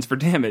options for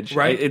damage.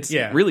 Right? It's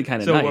really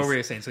kind of so nice. So what were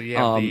you saying? So you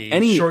have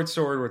the short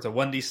sword where it's a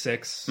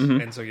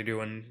 1d6, and so you're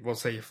doing, we'll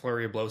say your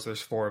flurry of blows,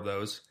 there's 4 of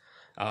those.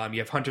 You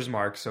have Hunter's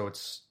Mark, so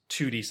it's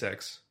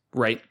 2d6.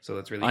 Right. So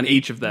that's really... On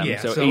each of them.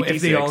 Yeah, so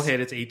if they all hit,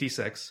 it's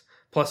 8d6,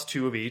 plus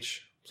 2 of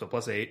each, so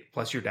plus 8,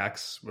 plus your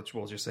dex, which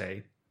we'll just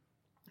say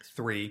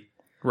 3.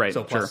 Right,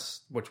 so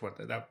plus, which one?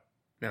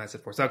 Then I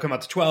said 4. So that'll come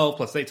out to 12,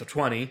 plus 8, so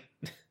 20.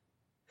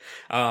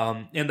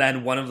 And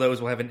then one of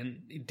those will have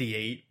an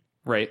d8.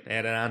 Right.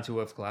 Added on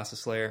to a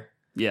Colossus Slayer.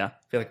 Yeah. I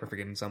feel like we're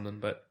forgetting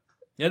something, but...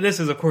 Yeah, this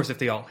is, of course, if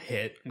they all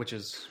hit, which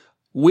is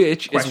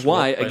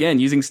why, again,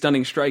 using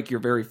Stunning Strike, your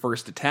very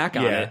first attack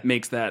on it,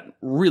 makes that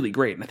really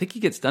great. And I think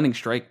you get Stunning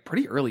Strike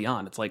pretty early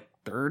on. It's like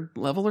 3rd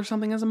level or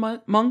something as a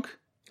monk.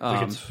 I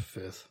think it's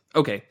 5th.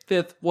 Okay,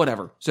 5th,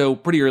 whatever. So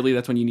pretty early,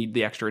 that's when you need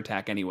the extra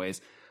attack anyways.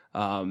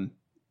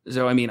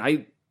 So, I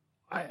mean,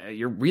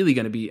 you're really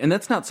going to be... And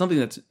that's not something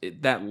that's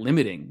that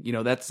limiting. You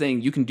know, that's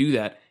saying you can do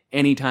that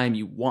anytime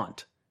you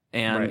want.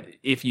 And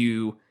if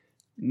you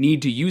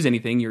need to use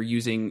anything, you're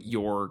using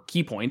your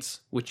key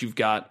points, which you've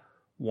got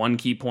 1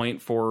 key point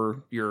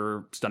for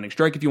your Stunning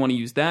Strike. If you want to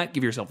use that,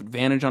 give yourself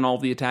advantage on all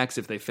of the attacks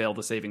if they fail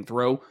the saving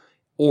throw,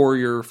 or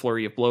your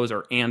Flurry of Blows,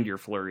 and your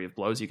Flurry of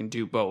Blows. You can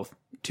do both.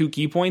 2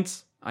 key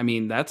points, I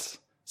mean, that's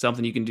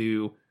something you can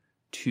do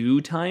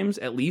 2 times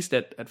at least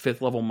at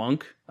 5th level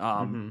monk,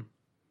 and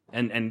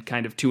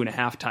kind of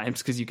 2.5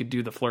 times because you could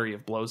do the Flurry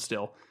of Blows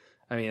still.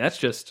 I mean, that's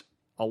just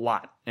a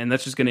lot, and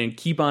that's just going to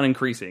keep on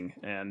increasing,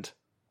 and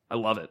I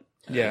love it.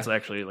 Yeah, it's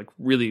actually like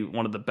really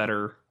one of the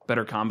better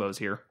combos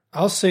here.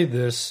 I'll say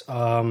this: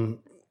 a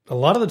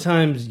lot of the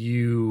times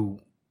you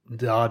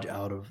dodge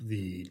out of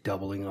the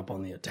doubling up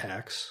on the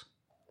attacks.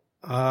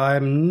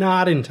 I'm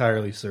not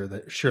entirely sure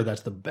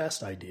that's the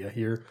best idea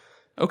here.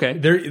 Okay,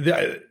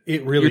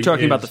 it really. You're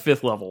talking is. about the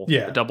 5th level,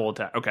 double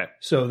attack. Okay,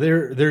 so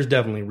there's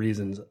definitely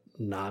reasons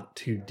not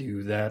to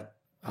do that.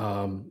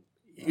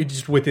 It's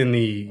just within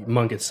the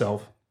monk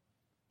itself.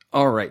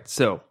 All right,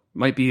 so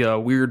might be a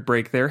weird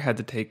break there. Had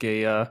to take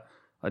a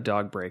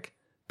dog break.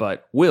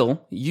 But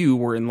Will, you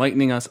were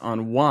enlightening us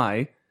on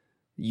why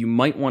you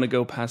might want to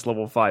go past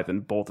level 5 in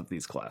both of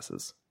these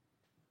classes.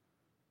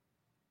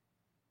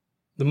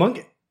 The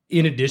monk,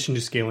 in addition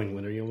to scaling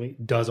linearly,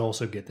 does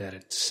also get that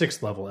at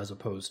 6th level as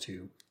opposed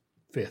to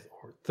 5th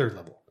or 3rd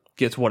level.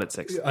 Gets what at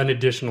 6th? An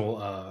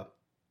additional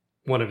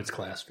one of its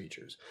class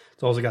features.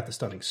 It's also got the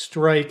Stunning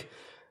Strike.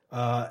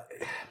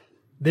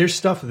 There's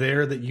stuff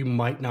there that you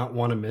might not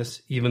want to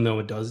miss, even though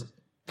it does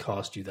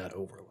cost you that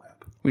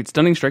overlap. Wait,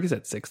 Stunning Strike is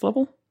at 6th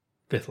level?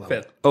 5th level.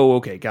 5th. Oh,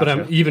 okay, gotcha. But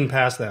I'm even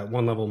past that,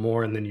 1 level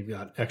more, and then you've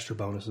got extra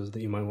bonuses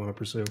that you might want to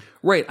pursue.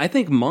 Right, I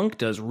think Monk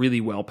does really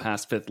well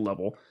past 5th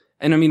level.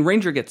 And I mean,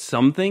 Ranger gets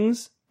some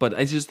things, but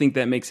I just think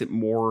that makes it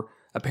more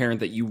apparent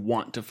that you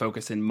want to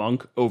focus in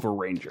Monk over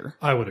Ranger.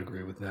 I would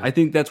agree with that. I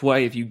think that's why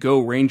if you go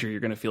Ranger,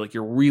 you're going to feel like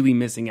you're really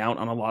missing out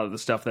on a lot of the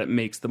stuff that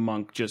makes the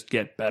Monk just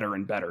get better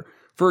and better.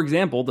 For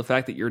example, the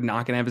fact that you're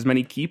not going to have as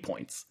many key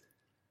points.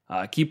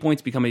 Key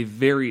points become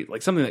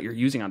something that you're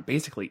using on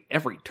basically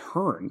every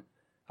turn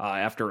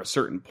after a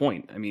certain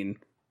point. I mean,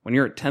 when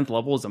you're at 10th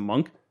level as a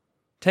monk,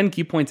 10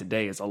 key points a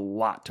day is a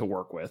lot to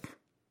work with.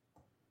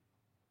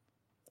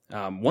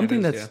 One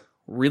thing that's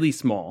really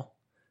small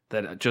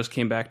that just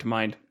came back to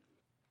mind,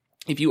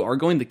 if you are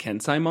going the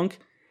Kensai monk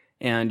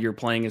and you're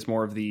playing as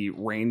more of the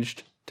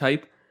ranged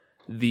type,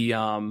 the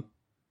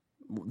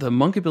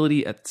monk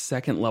ability at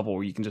 2nd level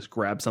where you can just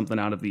grab something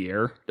out of the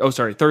air,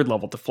 3rd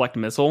level, deflect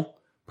missile,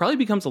 probably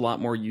becomes a lot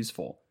more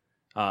useful.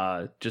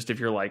 Just if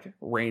you're like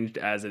ranged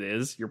as it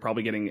is, you're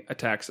probably getting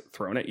attacks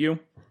thrown at you.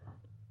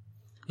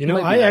 You know,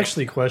 I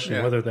actually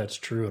question whether that's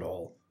true at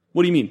all.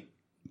 What do you mean?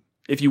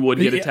 If you would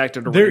get attacked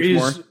at a range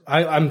more?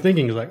 I'm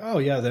thinking like, oh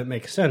yeah, that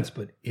makes sense,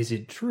 but is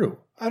it true?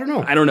 I don't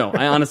know.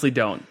 I honestly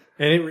don't.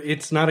 And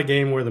it's not a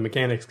game where the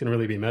mechanics can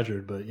really be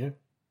measured, but yeah.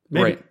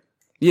 Maybe. Right.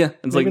 Yeah,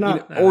 it's maybe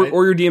like, not.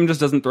 or your DM just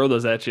doesn't throw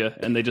those at you,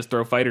 and they just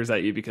throw fighters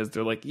at you because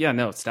they're like, yeah,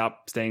 no,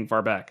 stop staying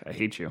far back. I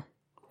hate you.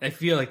 I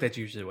feel like that's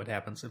usually what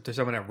happens. If there's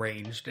someone at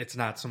ranged, it's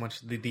not so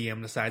much the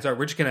DM decides, all right,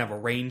 we're just going to have a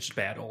ranged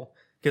battle.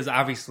 Because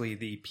obviously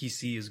the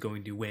PC is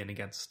going to win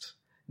against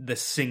the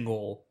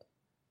single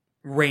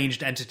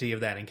ranged entity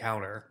of that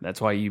encounter.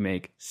 That's why you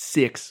make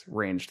 6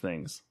 ranged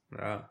things.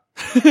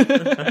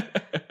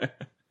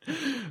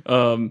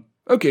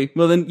 Okay,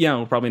 well then, yeah,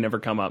 it'll probably never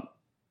come up.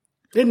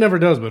 It never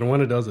does, but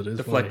when it does, it is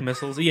Deflect funny.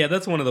 missiles. Yeah,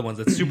 that's one of the ones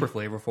that's super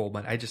flavorful,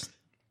 but I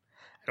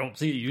don't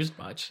see it used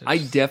much. I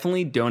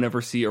definitely don't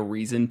ever see a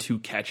reason to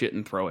catch it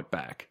and throw it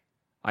back.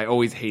 I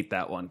always hate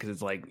that one because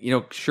it's like,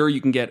 sure,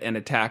 you can get an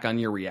attack on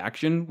your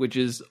reaction, which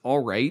is all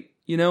right,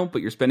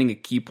 but you're spending a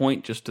key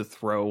point just to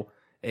throw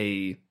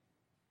a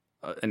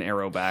an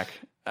arrow back.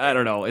 I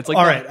don't know. It's like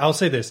all right. I'll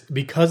say this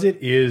because it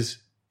is.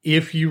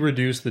 If you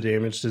reduce the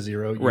damage to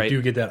 0, you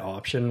do get that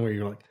option where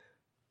you're like,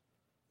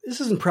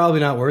 this isn't probably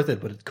not worth it,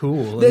 but it's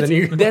cool. That's,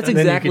 and then that's and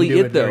then exactly you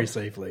can do it, though. Very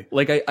safely.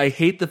 Like, I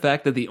hate the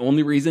fact that the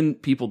only reason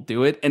people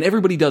do it, and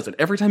everybody does it,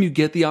 every time you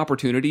get the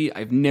opportunity,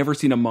 I've never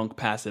seen a monk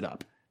pass it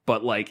up.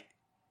 But, like,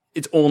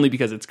 it's only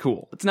because it's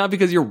cool. It's not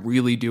because you're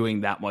really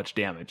doing that much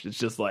damage. It's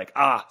just like,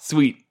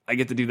 sweet, I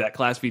get to do that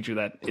class feature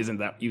that isn't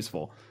that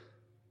useful.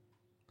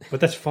 But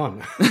that's fun.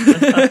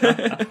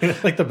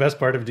 Like the best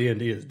part of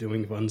D&D is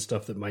doing fun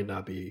stuff that might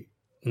not be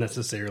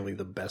necessarily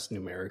the best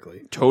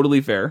numerically. Totally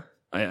fair.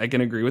 I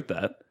can agree with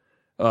that.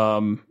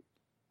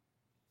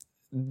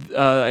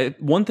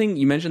 One thing,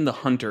 you mentioned the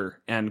Hunter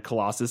and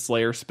Colossus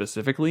Slayer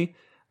specifically.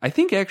 I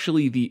think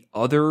actually the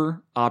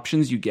other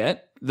options you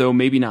get, though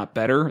maybe not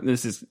better,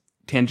 this is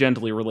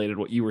tangentially related to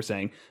what you were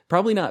saying,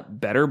 probably not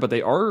better, but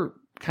they are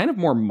kind of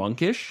more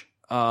monkish.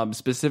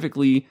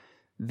 Specifically,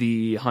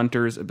 the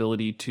Hunter's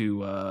ability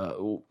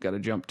to... gotta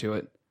jump to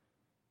it.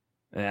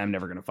 I'm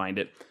never going to find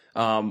it.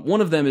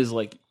 One of them is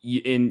like,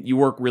 you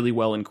work really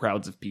well in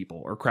crowds of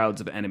people or crowds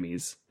of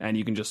enemies, and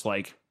you can just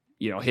like,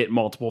 hit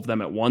multiple of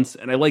them at once.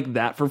 And I like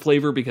that for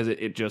flavor because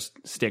it just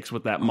sticks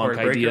with that monk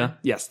idea.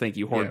 Yes, thank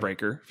you,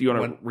 Hordebreaker. If you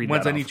want to read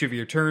once that on off. each of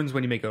your turns,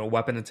 when you make a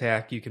weapon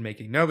attack, you can make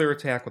another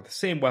attack with the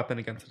same weapon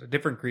against a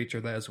different creature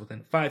that is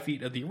within 5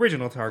 feet of the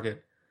original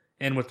target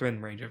and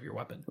within range of your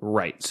weapon.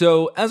 Right.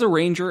 So as a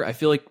ranger, I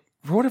feel like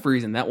for whatever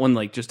reason, that one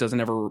like just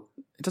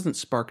it doesn't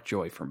spark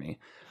joy for me.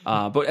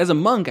 But as a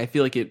monk, I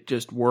feel like it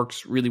just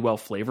works really well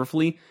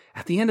flavorfully.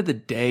 At the end of the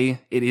day,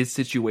 it is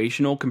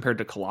situational compared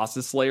to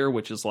Colossus Slayer,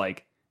 which is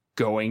like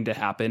going to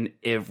happen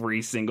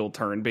every single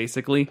turn,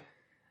 basically.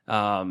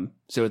 So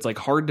it's like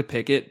hard to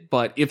pick it.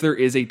 But if there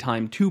is a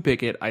time to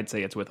pick it, I'd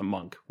say it's with a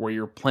monk, where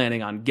you're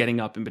planning on getting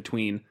up in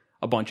between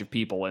a bunch of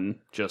people and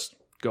just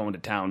going to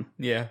town.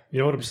 Yeah. You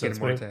know what Just getting upsets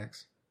more me?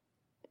 attacks.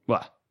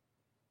 What?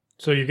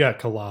 So you got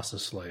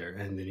Colossus Slayer,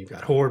 and then you've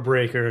got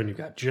Hordebreaker, and you've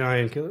got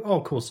Giant Killer.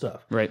 All cool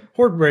stuff. Right.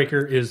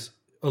 Hordebreaker is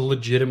a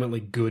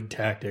legitimately good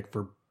tactic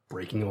for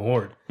breaking a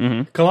horde.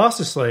 Mm-hmm.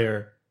 Colossus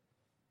Slayer,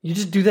 you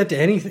just do that to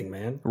anything,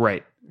 man.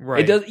 Right.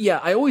 Right. It does. Yeah,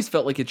 I always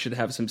felt like it should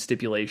have some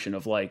stipulation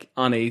of like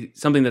on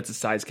something that's a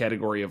size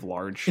category of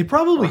large. It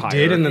probably or higher.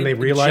 did, and then they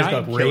realized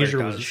Giant that Killer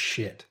Razor was does.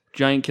 shit.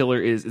 Giant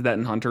Killer is that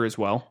in Hunter as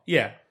well?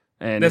 Yeah.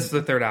 And That's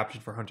the third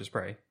option for Hunter's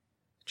Prey.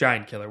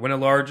 Giant Killer. When a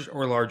large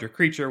or larger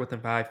creature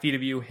within 5 feet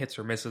of you hits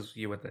or misses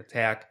you with an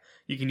attack,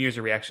 you can use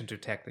a reaction to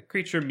attack the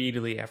creature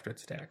immediately after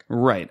its attack.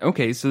 right.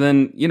 Okay, so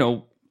then,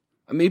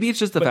 maybe it's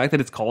just the fact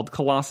that it's called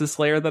Colossus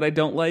Slayer that I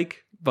don't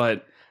like,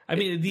 but I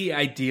mean, the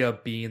idea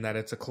being that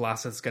it's a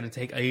Colossus that's going to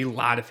take a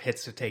lot of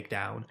hits to take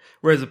down,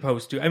 whereas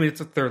opposed to,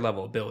 it's a third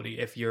level ability.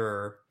 If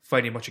you're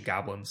fighting a bunch of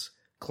goblins,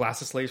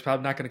 Colossus Slayer is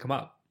probably not going to come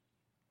up.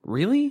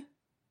 really?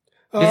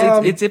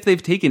 'Cause it's if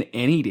they've taken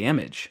any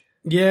damage.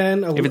 Yeah,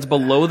 and If it's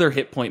below their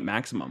hit point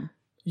maximum.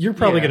 you're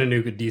probably Yeah. going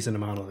to nuke a decent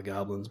amount of the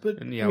goblins, but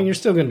And, you're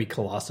still going to be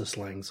Colossus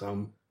slaying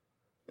some.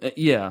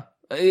 Yeah.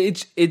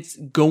 It's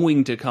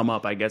going to come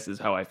up, I guess, is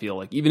how I feel.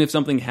 Like, even if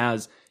something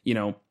has,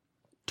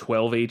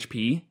 12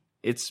 HP,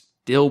 it's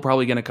still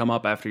probably going to come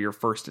up after your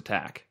first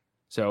attack.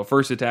 So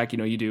first attack,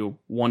 you do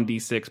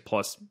 1d6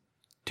 plus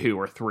 2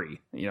 or 3.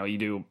 You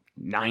do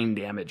 9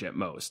 damage at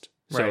most.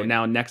 So Right.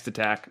 now next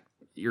attack,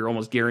 you're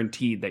almost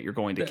guaranteed that you're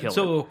going to kill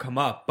So it. it'll come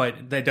up,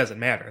 but that doesn't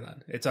matter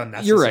then. It's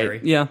unnecessary. You're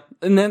right. Yeah.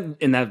 And then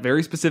in that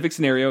very specific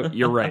scenario,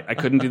 you're right. I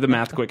couldn't do the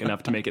math quick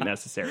enough to make it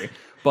necessary.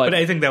 But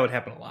I think that would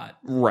happen a lot.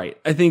 Right.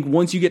 I think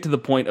once you get to the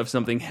point of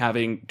something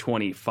having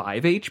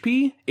 25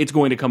 HP, it's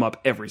going to come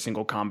up every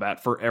single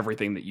combat for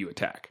everything that you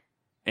attack.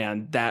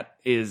 And that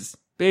is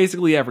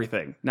basically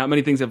everything. Not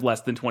many things have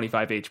less than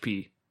 25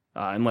 HP,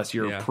 unless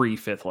you're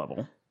pre-5th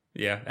level.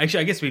 Yeah.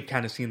 Actually, I guess we've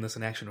kind of seen this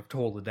in action of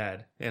Toll the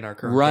Dead in our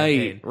current Right,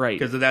 campaign. right.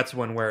 Because that's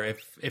one where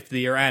if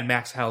they're at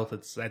max health,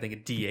 it's, I think, a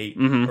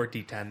D8 or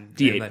D10.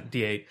 D8. And then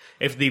D8.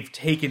 If they've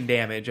taken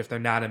damage, if they're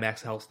not at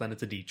max health, then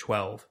it's a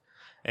D12.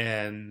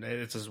 And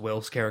it's his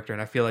Will's character,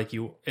 and I feel like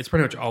it's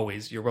pretty much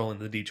always you're rolling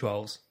the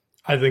D12s.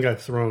 I think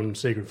I've thrown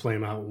Sacred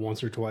Flame out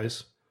once or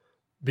twice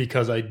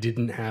because I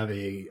didn't have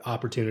a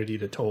opportunity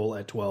to toll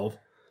at 12.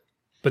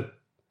 But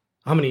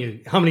how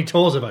many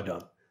tolls have I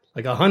done?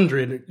 Like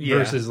 100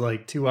 versus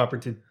like 2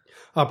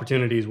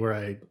 opportunities where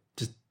I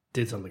just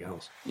did something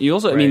else. You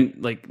also,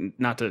 Right.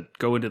 not to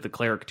go into the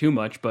cleric too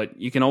much, but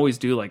you can always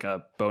do like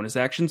a bonus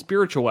action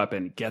spiritual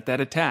weapon, get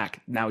that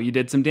attack. Now you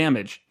did some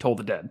damage, Toll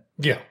the Dead.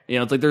 Yeah.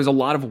 It's like there's a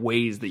lot of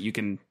ways that you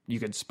can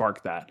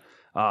spark that.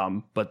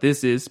 But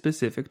this is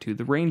specific to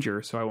the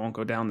ranger, so I won't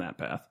go down that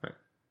path.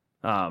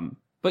 Right.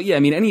 But yeah,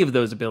 any of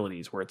those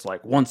abilities where it's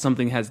like once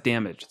something has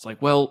damage, it's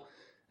like, well,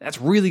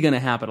 that's really going to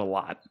happen a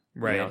lot.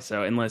 Right.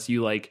 So unless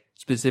you like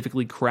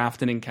specifically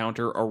craft an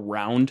encounter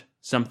around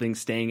something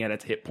staying at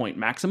its hit point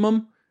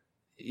maximum,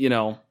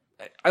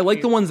 I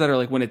like the ones that are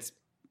like when it's,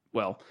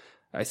 well,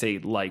 I say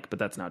like, but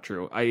that's not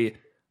true.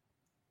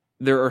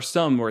 There are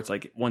some where it's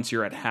like once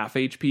you're at half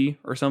HP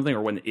or something,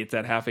 or when it's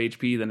at half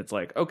HP, then it's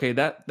like, okay,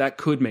 that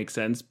could make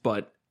sense,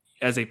 but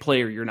as a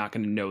player, you're not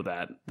going to know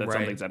that Right.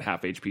 something's at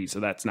half HP, so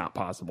that's not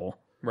possible.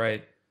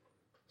 Right.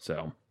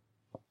 So,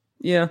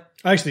 yeah.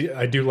 Actually,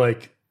 I do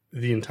like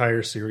the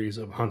entire series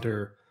of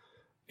Hunter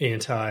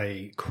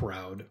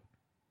anti-crowd.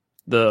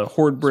 The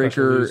Horde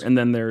Breaker, moves. and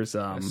then there's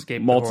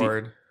Escape multi. the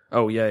Horde.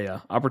 Oh,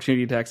 yeah.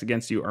 Opportunity attacks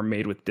against you are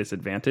made with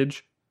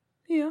disadvantage.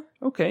 Yeah,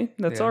 okay.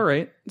 That's Yeah. all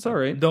right. It's all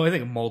right. Though I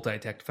think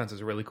multi-attack defense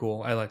is really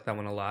cool. I like that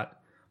one a lot.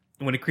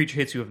 When a creature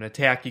hits you with an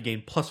attack, you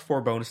gain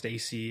 +4 bonus to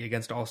AC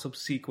against all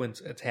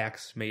subsequent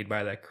attacks made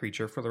by that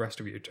creature for the rest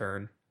of your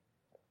turn.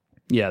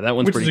 Yeah, that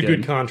one's Which is pretty a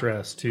good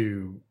contrast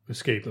to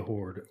Escape the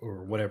Horde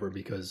or whatever,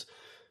 because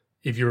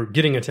if you're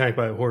getting attacked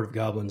by a horde of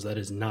goblins, that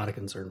is not a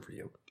concern for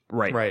you.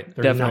 Right.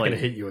 They're Definitely. not going to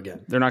hit you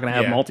again. They're not going to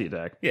have Yeah.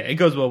 multi-attack. Yeah, it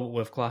goes well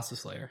with Colossus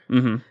Slayer.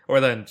 Mm-hmm.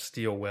 Or then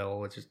Steel Will,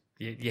 which is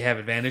you have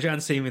advantage on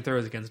saving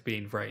throws against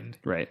being frightened.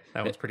 Right.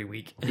 That one's pretty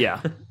weak.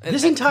 Yeah.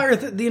 This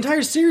the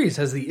entire series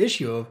has the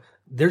issue of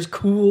there's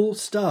cool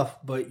stuff,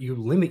 but you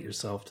limit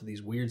yourself to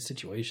these weird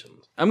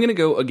situations. I'm going to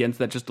go against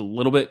that just a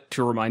little bit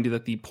to remind you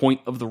that the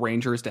point of the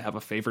Ranger is to have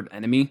a favorite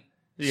enemy.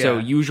 So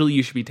Yeah. usually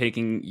you should be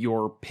taking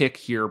your pick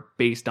here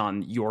based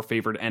on your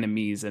favorite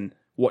enemies and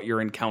what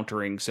you're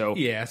encountering. So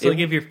Yeah, so like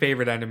if your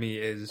favorite enemy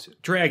is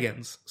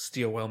dragons,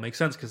 Steel Will makes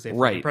sense because they have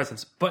Right.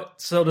 presence. But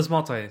so does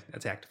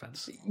multi-attack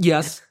defense.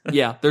 yes,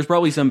 yeah, there's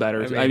probably some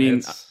better. I I mean, mean,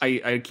 it's-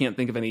 I can't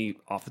think of any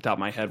off the top of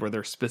my head where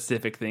their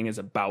specific thing is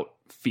about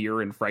fear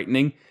and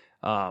frightening.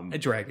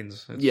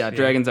 Dragons. Yeah,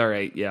 dragons are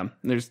right. Yeah,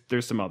 there's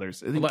some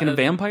others. I think, can a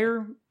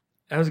vampire?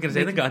 I was going to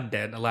say, I think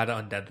undead, a lot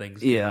of undead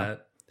things do Yeah.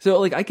 that. So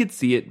like I could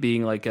see it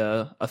being like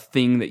a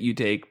thing that you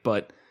take,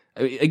 but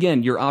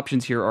again, your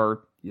options here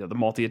are the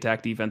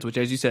multi-attack defense, which,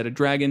 as you said, a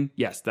dragon,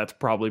 yes, that's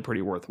probably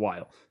pretty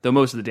worthwhile. Though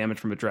most of the damage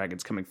from a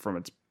dragon's coming from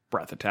its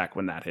breath attack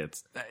when that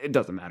hits. It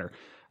doesn't matter.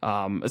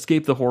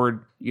 Escape the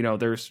Horde,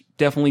 there's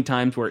definitely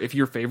times where if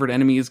your favorite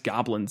enemy is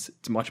goblins,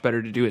 it's much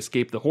better to do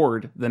Escape the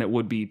Horde than it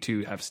would be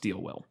to have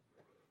Steel Will.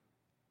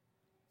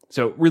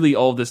 So really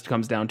all of this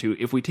comes down to,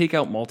 if we take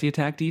out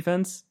multi-attack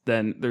defense,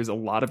 then there's a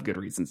lot of good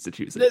reasons to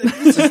choose it.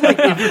 It's just like,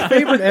 if your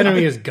favorite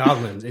enemy is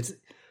goblins, it's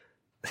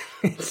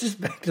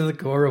just back to the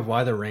core of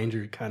why the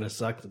Ranger kind of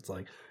sucks. It's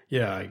like,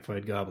 yeah, I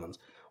fight goblins.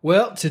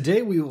 Well,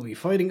 today we will be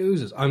fighting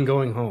oozes. I'm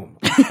going home.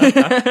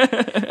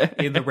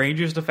 In the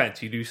Ranger's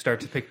defense, you do start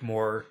to pick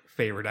more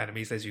favorite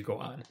enemies as you go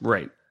on.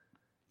 Right.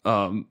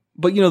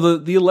 But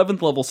the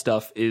 11th level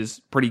stuff is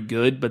pretty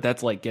good, but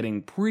that's like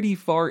getting pretty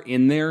far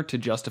in there to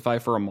justify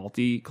for a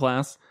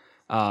multi-class.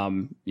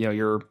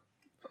 Your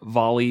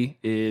volley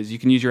is you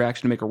can use your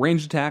action to make a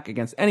ranged attack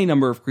against any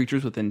number of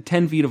creatures within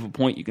 10 feet of a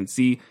point you can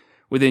see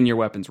within your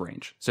weapon's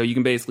range. So you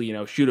can basically,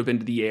 shoot up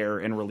into the air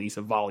and release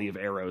a volley of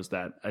arrows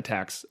that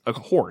attacks a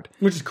horde.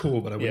 Which is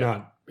cool, but I would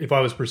not, if I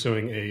was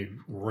pursuing a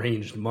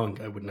ranged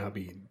monk, I would not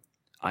be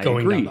I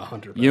going agree. down the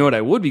hunter path. You know what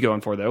I would be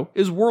going for, though,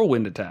 is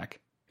whirlwind attack.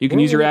 You can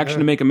use your action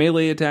to make a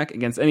melee attack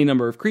against any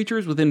number of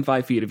creatures within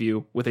 5 feet of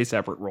you with a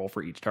separate roll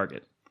for each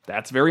target.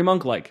 That's very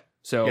monk-like.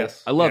 So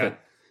Yes, I love yeah. it.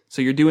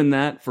 So you're doing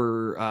that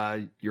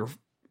for your...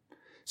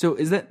 So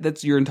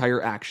that's your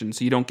entire action,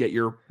 so you don't get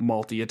your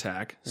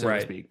multi-attack, so Right.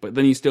 to speak. But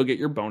then you still get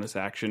your bonus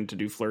action to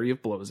do Flurry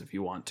of Blows if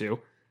you want to.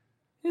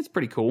 It's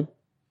pretty cool.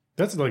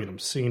 That's like an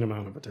obscene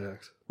amount of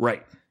attacks.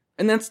 Right.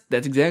 And that's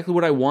exactly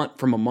what I want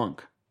from a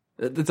monk.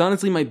 That's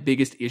honestly my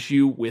biggest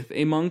issue with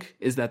a monk,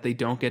 is that they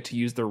don't get to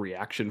use their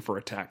reaction for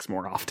attacks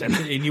more often.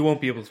 And you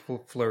won't be able to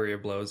flurry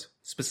of blows.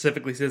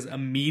 Specifically says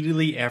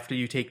immediately after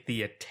you take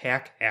the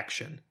attack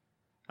action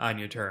on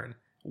your turn.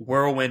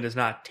 Whirlwind is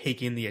not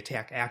taking the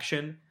attack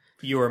action.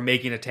 You are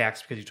making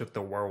attacks because you took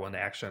the whirlwind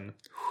action.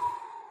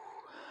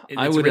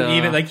 I would,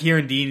 even like here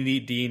in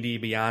D&D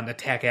Beyond,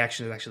 attack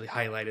action is actually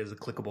highlighted as a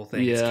clickable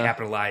thing. It's Yeah.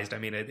 capitalized. I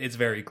mean, it's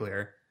very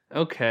clear.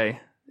 Okay.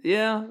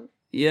 Yeah.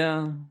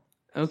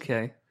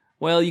 Okay.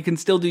 Well, you can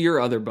still do your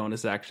other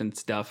bonus action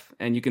stuff,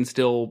 and you can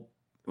still...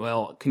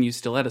 Well, can you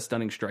still add a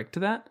Stunning Strike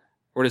to that?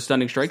 Or does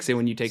Stunning Strike say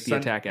when you take the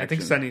attack action? I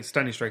think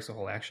stunning strike's the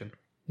whole action.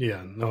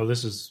 Yeah, no,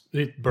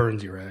 it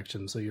burns your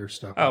action, so you're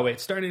stuck. Oh, wait.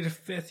 Starting at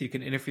 5th, you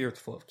can interfere with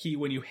the flow of ki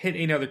when you hit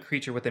another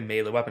creature with a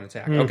melee weapon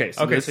attack. Okay,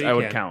 so this so you I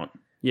would can. count.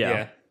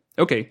 Yeah.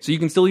 Okay, so you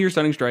can still do your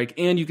Stunning Strike,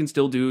 and you can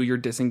still do your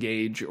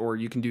Disengage, or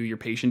you can do your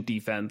Patient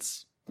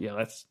Defense. Yeah,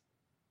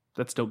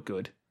 that's still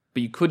good.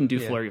 But you couldn't do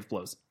Flurry of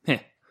Blows. Heh.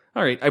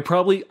 All right, I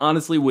probably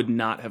honestly would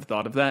not have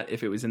thought of that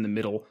if it was in the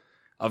middle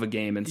of a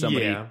game and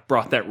somebody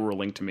brought that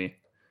ruling to me.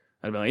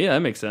 I'd be like, yeah, that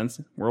makes sense.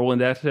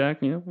 Whirlwind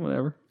attack,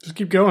 whatever. Just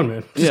keep going,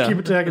 man. Just Yeah. keep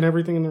attacking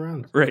everything in the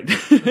round. Right.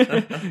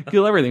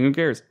 Kill everything. Who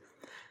cares?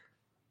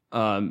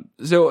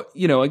 So,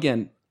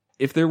 again,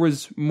 if there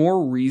was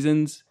more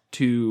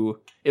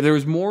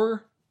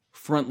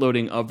front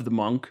loading of the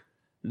monk,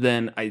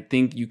 then I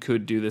think you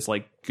could do this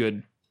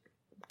good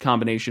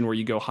combination where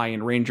you go high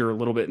in ranger, a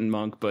little bit in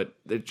monk, but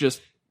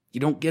you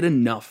don't get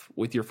enough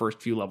with your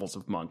first few levels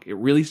of monk. It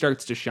really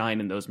starts to shine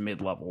in those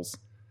mid levels.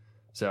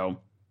 So,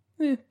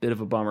 bit of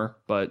a bummer,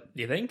 but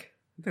You think?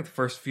 I think the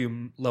first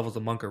few levels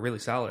of monk are really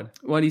solid.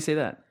 why do you say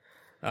that?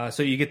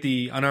 So you get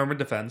the unarmored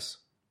defense,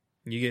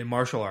 you get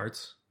martial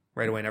arts,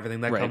 right away and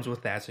everything that comes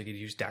with that. So you could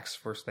use Dex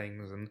first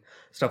things and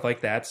stuff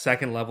like that.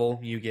 Second level,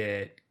 you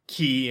get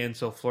Key, and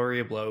so Flurry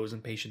of Blows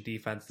and Patient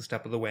Defense, the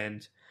Step of the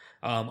Wind,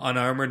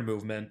 Unarmored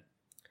Movement.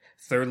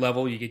 Third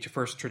level, you get your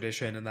first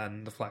Tradition and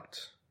then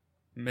Deflect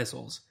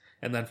Missiles.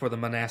 And then for the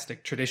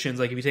monastic traditions,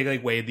 like if you take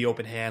like Wave the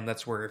Open Hand,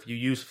 that's where if you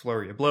use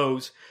Flurry of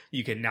Blows,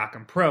 you can knock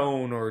them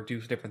prone or do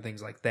different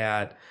things like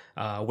that.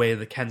 Wave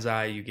the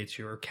Kenzai, you get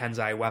your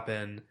Kenzai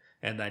weapon,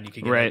 and then you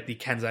can get like, the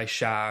Kenzai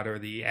Shot or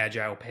the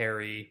Agile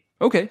Parry.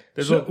 Okay.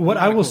 So what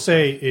I will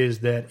say is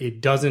that it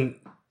doesn't...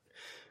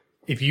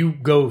 If you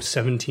go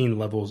 17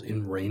 levels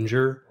in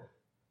Ranger,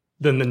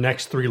 then the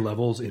next 3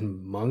 levels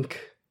in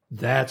Monk,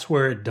 that's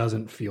where it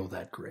doesn't feel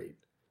that great.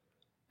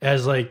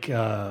 As like,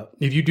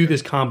 if you do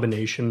this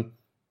combination,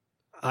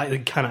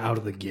 kind of out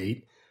of the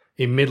gate,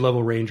 a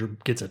mid-level Ranger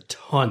gets a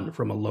ton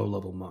from a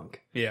low-level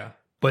Monk. Yeah.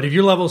 But if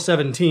you're level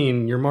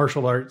 17, your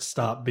martial arts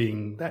stop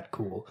being that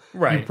cool.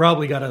 Right. You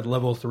probably got a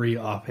level 3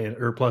 offhand,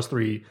 or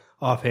 +3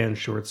 offhand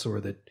short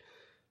sword that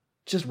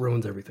just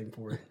ruins everything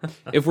for you.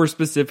 If we're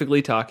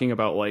specifically talking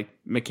about like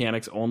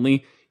mechanics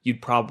only,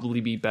 you'd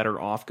probably be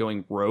better off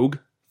going Rogue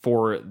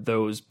for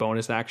those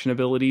bonus action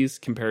abilities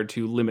compared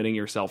to limiting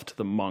yourself to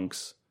the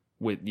monks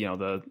with,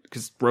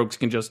 because rogues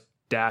can just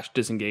dash,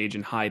 disengage,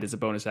 and hide as a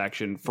bonus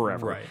action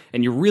forever. Right.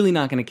 And you're really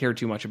not going to care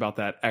too much about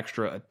that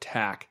extra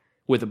attack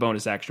with a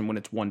bonus action when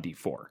it's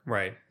 1d4.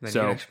 Right. Then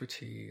so, you get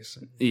expertise.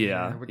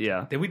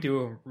 Yeah. Did we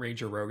do a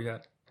Ranger Rogue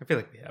yet? I feel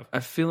like we have.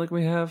 I feel like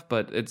we have,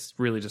 but it's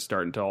really just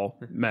starting to all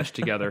mesh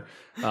together.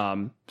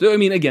 So, I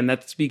mean, again,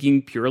 that's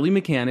speaking purely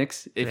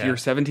mechanics. If you're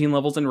 17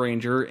 levels in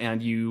Ranger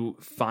and you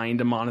find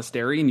a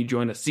monastery and you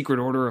join a secret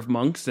order of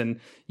monks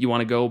and you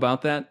want to go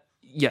about that,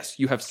 yes,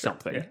 you have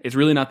something. Yeah. It's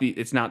really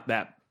it's not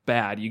that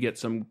bad. You get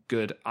some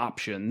good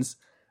options.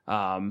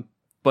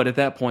 But at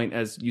that point,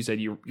 as you said,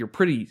 you're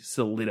pretty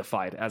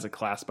solidified as a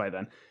class by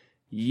then.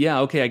 Yeah,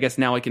 okay, I guess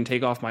now I can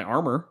take off my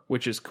armor,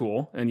 which is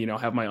cool, and,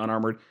 have my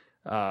unarmored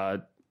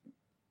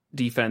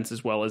defense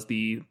as well as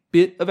the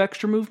bit of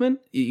extra movement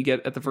you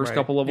get at the first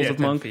couple levels of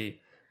Monk.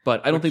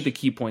 But I don't think the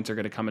key points are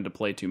going to come into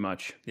play too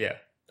much. Yeah.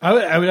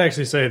 I would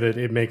actually say that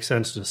it makes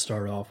sense to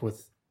start off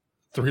with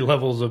 3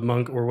 levels of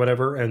Monk or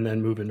whatever and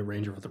then move into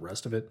Ranger with the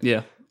rest of it.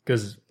 Yeah.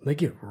 Because they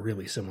get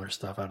really similar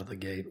stuff out of the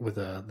gate with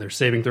their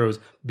saving throws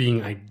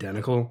being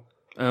identical.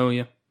 Oh,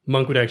 yeah.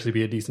 Monk would actually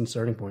be a decent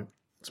starting point,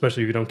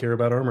 especially if you don't care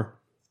about armor.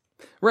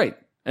 Right.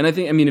 And I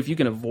mean, if you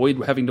can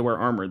avoid having to wear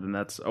armor, then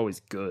that's always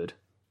good.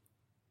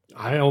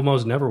 I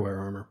almost never wear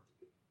armor.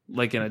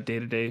 Like in a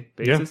day-to-day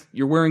basis? Yeah.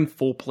 You're wearing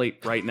full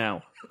plate right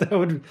now. That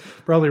would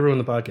probably ruin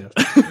the podcast.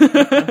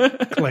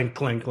 Clank,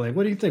 clank, clank.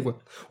 What do you think? Clank,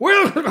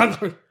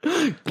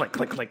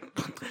 clank, clank.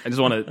 I just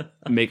want to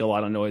make a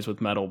lot of noise with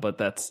metal, but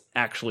that's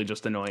actually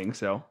just annoying,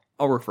 so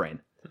I'll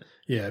refrain.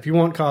 Yeah, if you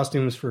want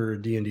costumes for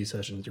D&D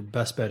sessions, your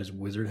best bet is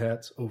wizard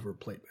hats over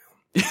plate mail.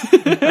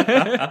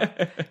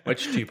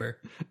 Much cheaper.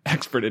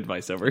 Expert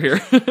advice over here.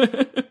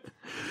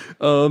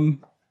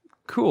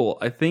 Cool.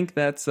 I think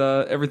that's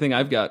everything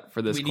I've got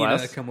for this class.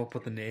 We need to come up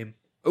with a name.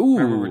 Ooh.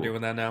 Remember we're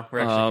doing that now? We're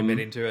actually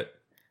committing to it.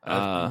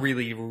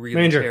 Really,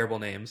 really terrible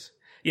names.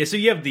 Yeah, so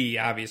you have the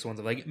obvious ones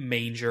of like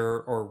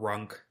Manger or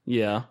Runk.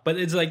 Yeah. But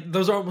it's like,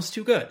 those are almost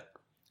too good.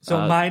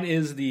 So mine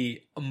is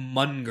the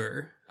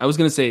Munger. I was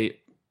going to say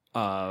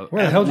where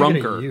the hell did you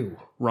get a U?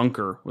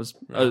 Runker was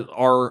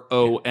Ronker.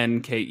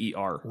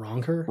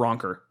 Ronker?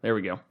 Ronker. There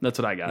we go. That's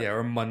what I got. Yeah,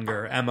 or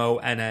Munger.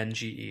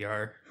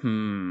 Monnger.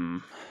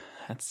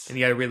 That's... And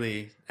you got to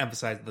really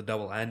emphasize the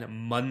double N.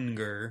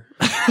 Munger.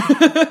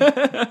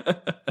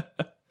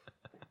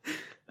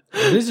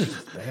 This is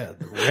bad.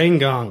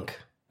 Rangonk.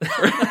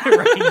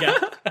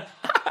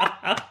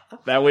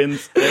 That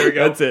wins. There we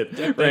go. That's it.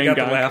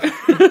 Rangonk.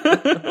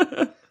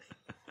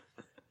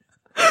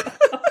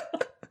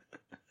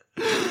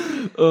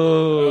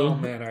 Oh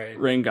man, all right.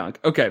 Rangonk.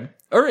 Okay.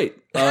 All right.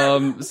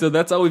 So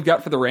that's all we've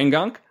got for the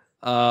Rangonk.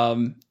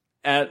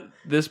 At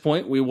this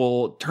point, we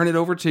will turn it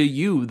over to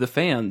you, the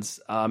fans.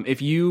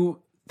 If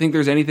you think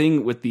there's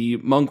anything with the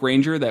Monk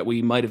Ranger that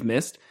we might have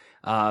missed,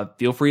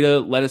 feel free to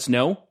let us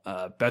know.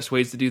 Best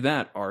ways to do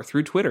that are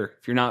through Twitter.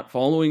 If you're not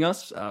following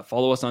us,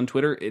 follow us on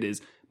Twitter. It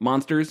is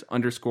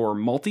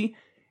monsters_multi.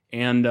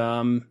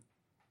 And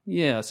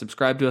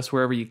subscribe to us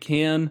wherever you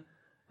can.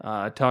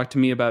 Talk to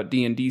me about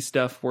D&D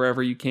stuff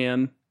wherever you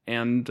can.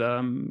 And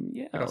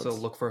also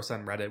look for us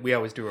on Reddit. We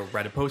always do a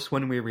Reddit post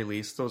when we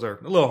release. Those are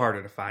a little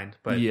harder to find,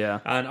 but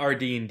on our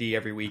D&D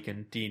every week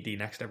and D&D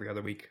next every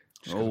other week.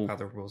 Just how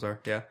the rules are.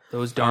 Yeah,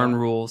 those darn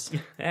rules.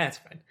 That's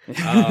fine.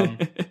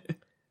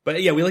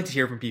 But yeah, we like to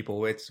hear from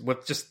people. It's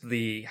what's just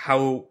the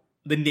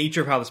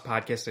nature of how this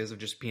podcast is, of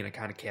just being a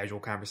kind of casual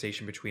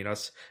conversation between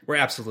us. We're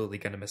absolutely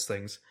going to miss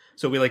things.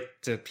 So we like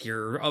to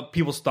hear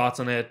people's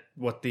thoughts on it,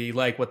 what they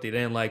like, what they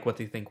didn't like, what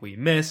they think we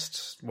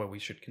missed, what we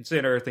should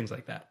consider, things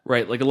like that.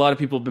 Right. Like a lot of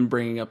people have been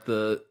bringing up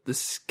the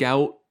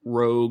Scout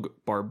Rogue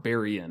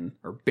Barbarian,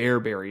 or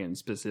Bearbarian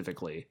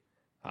specifically,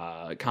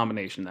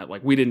 combination that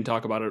like we didn't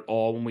talk about at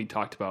all when we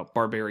talked about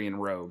Barbarian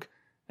Rogue.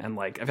 And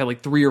like I've had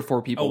like 3 or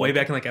 4 people. Oh, way like,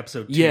 back in like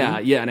episode 2? Yeah,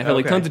 and I've had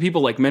like Okay. tons of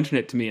people like mention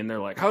it to me, and they're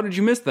like, "How did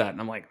you miss that?" And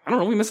I'm like, "I don't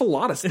know. We miss a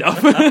lot of stuff."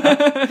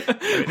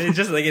 I mean, it's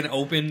just like an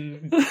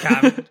open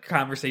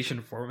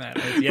conversation format.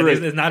 Yeah,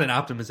 Right. it's not an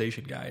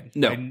optimization guide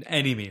No. by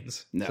any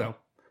means. No. So.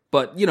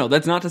 But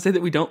that's not to say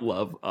that we don't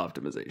love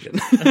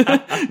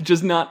optimization,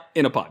 just not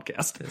in a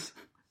podcast.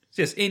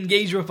 Just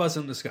engage with us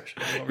in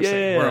discussion. That's what we're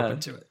saying. We're open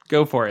to it.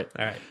 Go for it.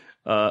 All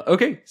right.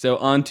 Okay, so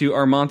on to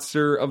our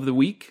monster of the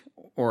week,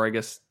 or I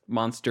guess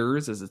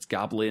monsters, as it's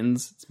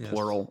goblins. It's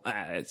plural.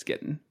 It's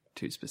getting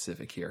too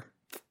specific here.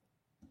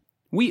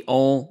 We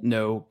all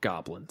know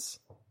goblins.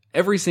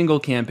 Every single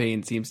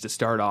campaign seems to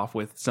start off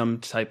with some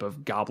type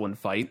of goblin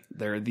fight.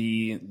 They're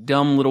the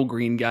dumb little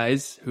green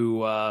guys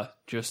who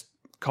just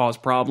cause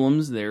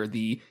problems. They're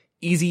the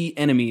easy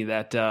enemy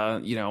that,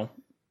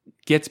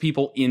 gets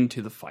people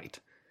into the fight.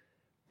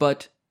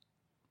 But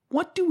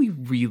what do we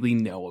really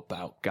know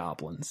about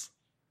goblins?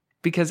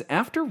 Because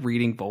after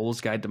reading Volo's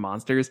Guide to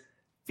Monsters, I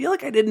feel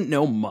like I didn't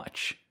know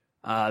much.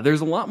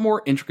 There's a lot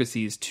more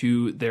intricacies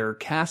to their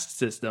caste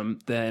system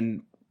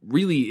than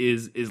really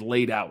is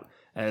laid out,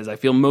 as I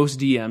feel most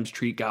DMs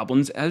treat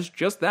goblins as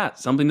just that,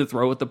 something to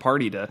throw at the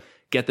party to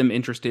get them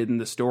interested in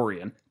the story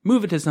and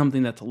move it to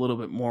something that's a little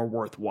bit more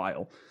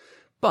worthwhile.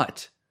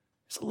 But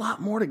there's a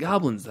lot more to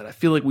goblins that I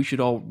feel like we should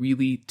all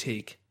really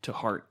take to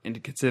heart into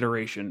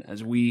consideration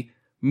as we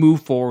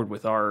move forward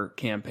with our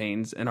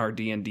campaigns and our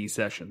D&D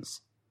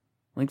sessions.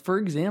 Like, for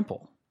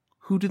example,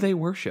 who do they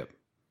worship?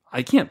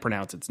 I can't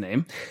pronounce its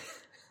name.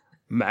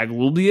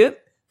 Maglubiet?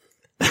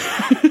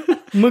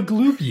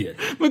 Maglubiet.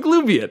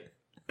 Maglubiet.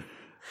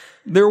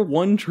 They're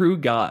one true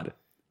god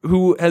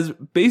who has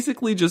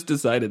basically just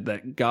decided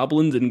that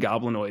goblins and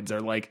goblinoids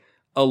are like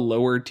a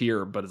lower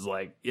tier, but is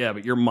like, yeah,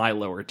 but you're my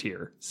lower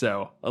tier.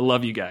 So I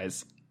love you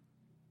guys.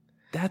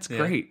 That's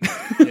great.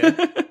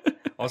 Yeah.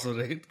 Also,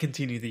 to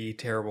continue the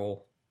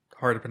terrible,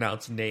 hard to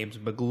pronounce names,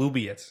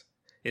 Maglubiet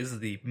is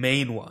the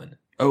main one.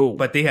 Oh,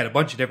 But they had a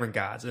bunch of different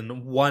gods, and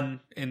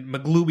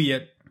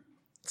Maglubiet's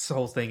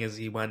whole thing is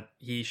went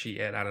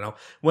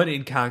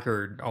and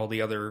conquered all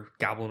the other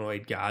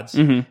goblinoid gods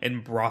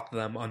and brought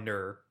them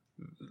under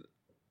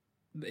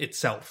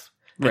itself.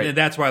 Right. And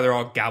that's why they're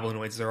all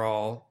goblinoids. They're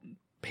all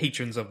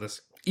patrons of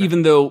this.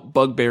 even though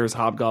bugbears,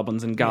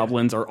 hobgoblins, and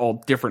goblins are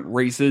all different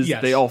races,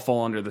 Yes. they all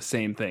fall under the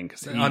same thing.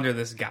 'Cause Under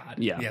this god.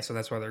 Yeah. Yeah, so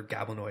that's why they're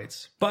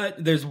goblinoids.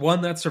 But there's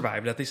one that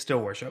survived that they still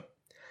worship.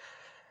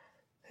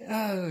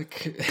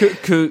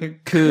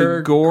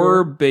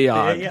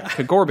 Kagorbeag. Yeah.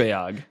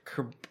 Kagorbeag.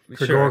 Sure.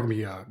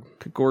 Kagormiag.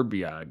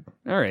 Kagorbeag.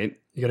 All right.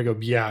 You gotta go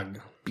Biag.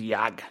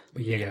 Biag.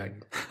 Biag.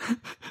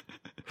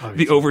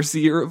 The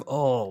overseer of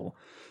all.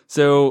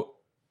 So,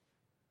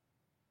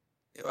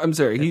 I'm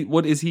sorry.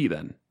 What is he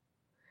then?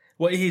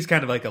 Well, he's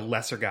kind of like a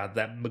lesser god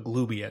that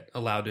Maglubiet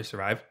allowed to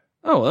survive.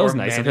 Oh, that was Or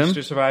nice of managed him.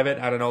 to survive it.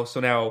 I don't know. So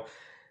now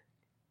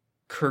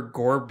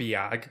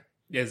Kagorbiag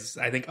is,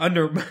 I think,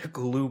 under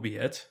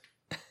Maglubiet.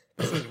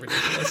 This is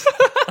ridiculous.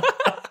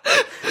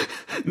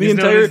 He's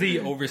known as the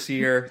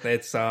overseer.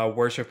 That's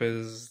worship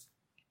is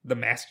the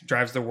master,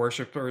 drives the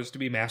worshippers to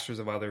be masters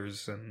of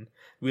others, and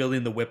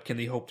wielding the whip can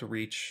they hope to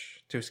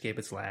reach to escape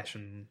its lash.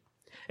 And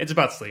it's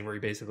about slavery,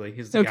 basically.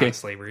 He's the god of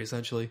slavery,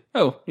 essentially.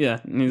 Oh, yeah.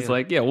 And he's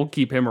like, yeah, we'll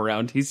keep him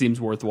around. He seems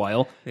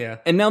worthwhile. Yeah.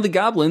 And now the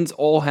goblins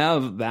all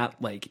have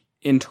that, like,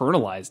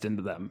 internalized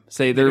into them.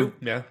 Say they're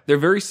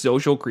very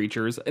social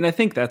creatures, and I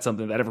think that's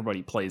something that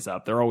everybody plays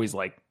up. They're always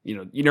like,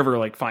 you never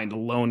like find a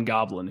lone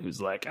goblin who's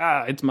like,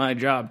 it's my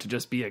job to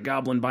just be a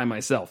goblin by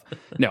myself.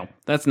 No,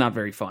 that's not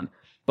very fun.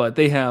 But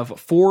they have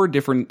 4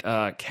 different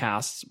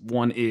castes.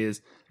 One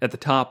is at the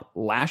top,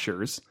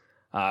 lashers,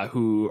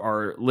 who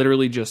are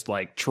literally just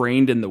like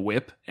trained in the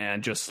whip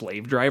and just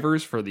slave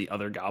drivers for the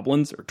other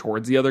goblins or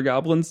towards the other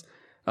goblins.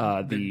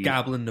 The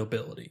goblin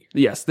nobility.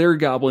 Yes, they're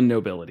goblin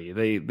nobility.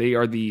 They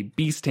are the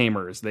beast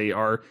tamers. They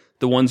are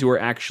the ones who are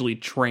actually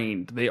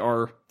trained. They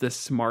are the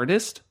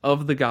smartest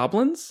of the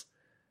goblins,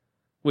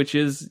 which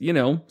is,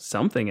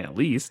 something at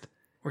least.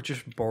 Or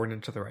just born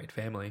into the right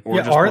family. Or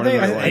Yeah, just are born they?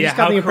 in the I right- just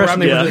got the impression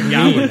they corrupt were is the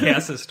goblin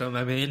caste system.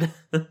 I mean,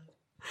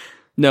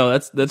 No,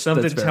 that's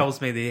something that's fair.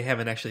 tells me they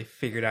haven't actually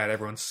figured out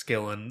everyone's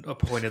skill and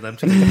appointed them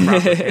to the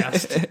proper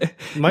caste.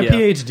 My Yeah.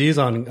 PhD is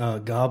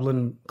on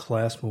goblin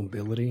class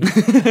mobility.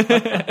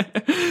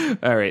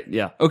 All right,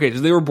 yeah. Okay,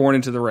 so they were born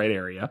into the right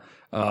area.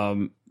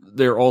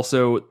 They're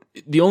also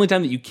the only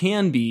time that you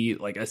can be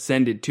like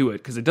ascended to it,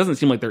 because it doesn't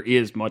seem like there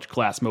is much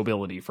class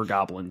mobility for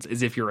goblins,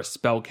 is if you're a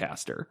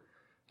spellcaster,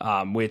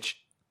 which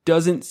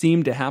doesn't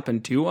seem to happen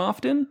too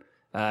often.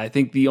 I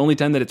think the only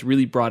time that it's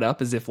really brought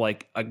up is if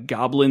like a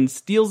goblin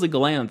steals a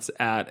glance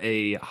at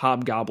a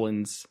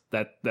hobgoblin's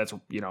that's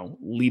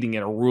leading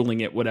it or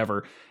ruling it,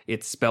 whatever,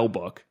 its spell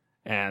book,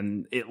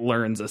 and it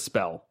learns a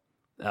spell.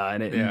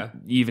 And you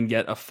even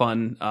get a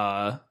fun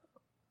type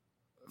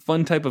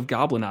of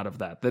goblin out of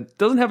that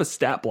doesn't have a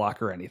stat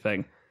block or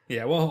anything.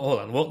 Yeah, well, hold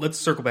on. Well, let's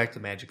circle back to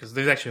magic, because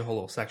there's actually a whole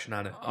little section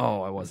on it.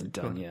 Oh, I wasn't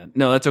done yet.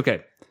 No, that's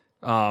okay.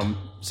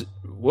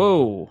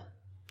 Whoa.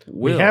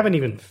 We Will. haven't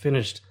even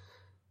finished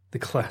the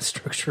class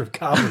structure of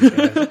goblins,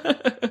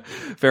 guys.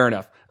 Fair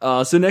enough.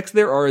 So next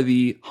there are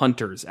the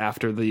hunters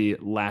after the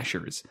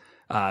lashers.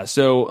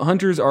 So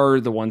hunters are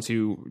the ones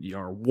who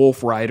are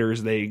wolf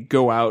riders. They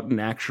go out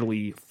and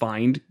actually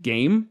find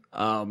game.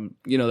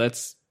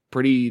 That's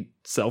pretty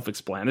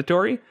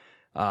self-explanatory.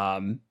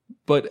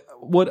 But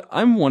what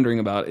I'm wondering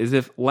about is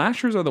if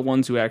lashers are the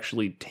ones who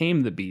actually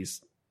tame the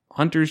beast,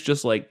 hunters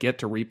just like get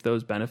to reap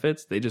those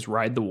benefits. They just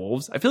ride the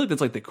wolves. I feel like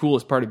that's like the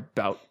coolest part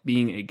about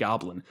being a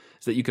goblin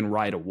is that you can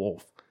ride a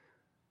wolf.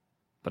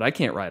 But I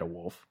can't ride a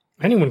wolf.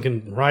 Anyone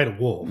can ride a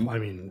wolf. I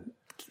mean,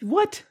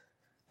 what?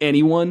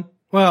 Anyone?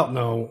 Well,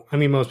 no. I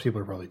mean, most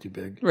people are probably too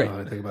big. Right.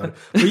 I think about it.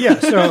 But yeah,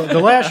 so the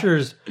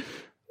lashers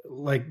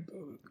like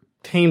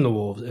tame the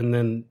wolves and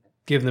then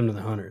give them to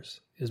the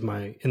hunters.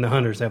 And the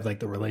hunters have like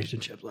the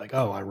relationships, like,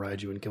 oh, I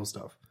ride you and kill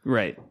stuff.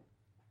 Right.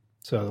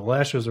 So the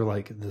lashers are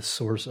like the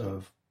source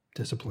of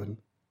discipline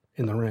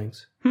in the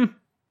ranks.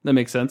 That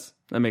makes sense.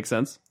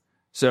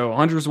 So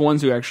hunters are the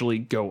ones who actually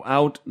go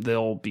out.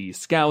 They'll be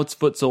scouts,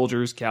 foot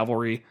soldiers,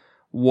 cavalry,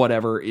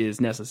 whatever is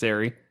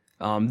necessary.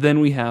 Then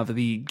we have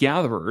the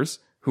gatherers,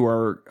 who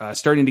are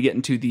starting to get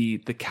into the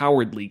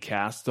cowardly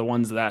cast, the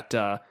ones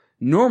that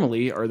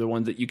normally are the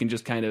ones that you can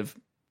just kind of,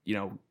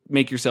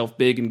 make yourself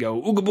big and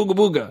go ooga booga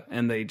booga,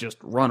 and they just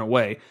run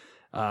away.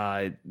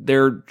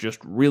 Their just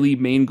really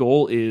main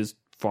goal is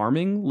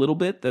farming a little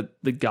bit that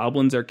the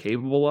goblins are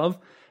capable of,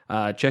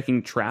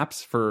 checking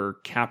traps for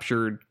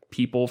captured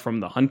people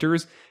from the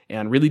hunters,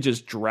 and really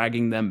just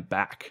dragging them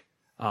back.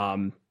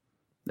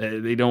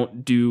 They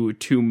don't do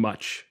too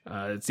much.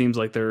 It seems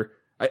like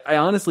I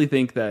honestly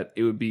think that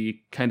it would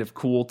be kind of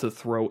cool to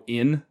throw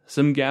in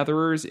some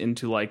gatherers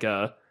into like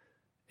a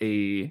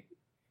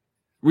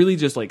really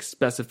just like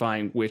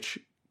specifying which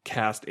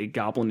cast a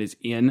goblin is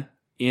in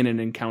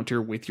an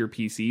encounter with your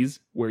PCs,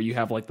 where you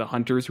have like the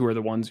hunters who are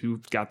the ones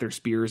who've got their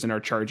spears and are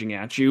charging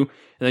at you. And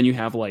then you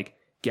have like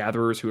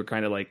gatherers who are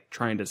kind of like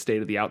trying to stay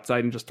to the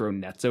outside and just throw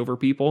nets over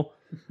people.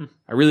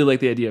 I really like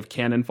the idea of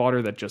cannon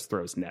fodder that just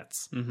throws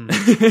nets.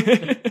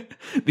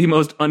 The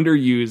most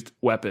underused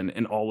weapon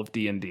in all of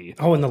D&D.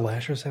 Oh, and the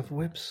lashers have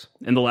whips?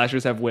 And the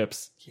lashers have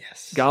whips.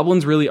 Yes.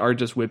 Goblins really are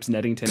just Whips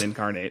Nettington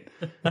incarnate.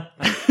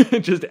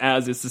 Just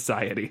as is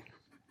society.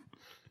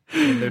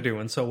 And they're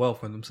doing so well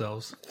for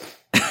themselves.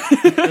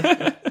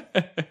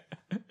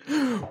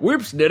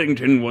 Whips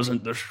Nettington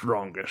wasn't the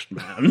strongest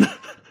man.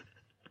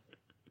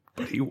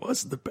 But he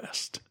was the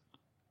best.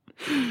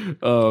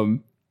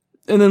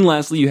 And then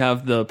lastly, you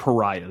have the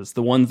pariahs,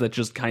 the ones that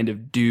just kind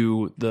of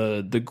do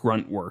the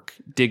grunt work,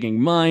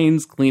 digging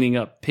mines, cleaning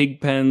up pig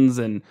pens,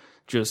 and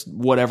just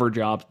whatever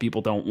jobs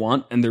people don't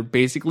want. And they're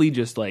basically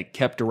just like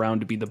kept around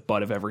to be the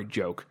butt of every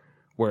joke,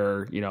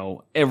 where,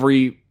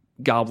 every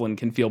goblin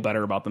can feel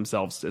better about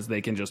themselves as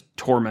they can just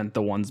torment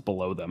the ones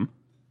below them.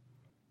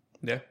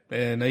 Yeah,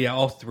 and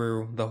all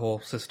through the whole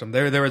system.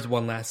 There is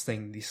one last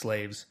thing, the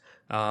slaves.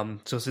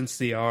 So since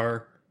they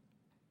are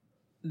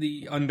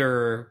the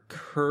under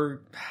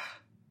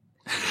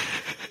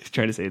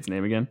Trying to say its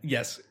name again.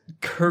 Yes,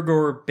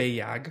 Kurgor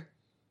BOOYAHG.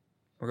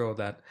 We'll go with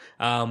that.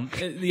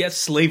 Yes,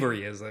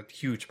 slavery is a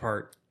huge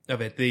part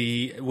of it.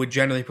 They would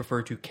generally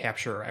prefer to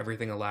capture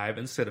everything alive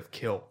instead of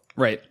kill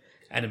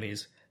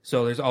enemies.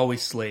 So there's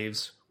always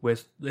slaves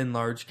in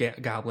large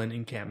goblin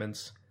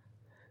encampments,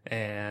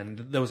 and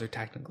those are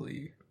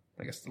technically,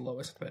 I guess, the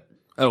lowest of it.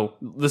 Oh,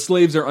 the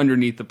slaves are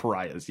underneath the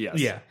pariahs, yes.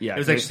 Yeah. I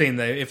was actually saying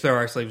that if there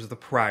are slaves, the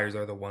pariahs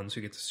are the ones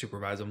who get to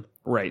supervise them.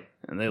 Right.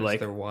 And they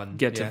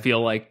get to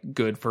feel like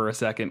good for a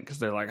second because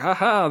they're like,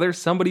 haha, there's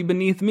somebody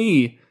beneath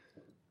me.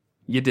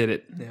 You did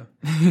it.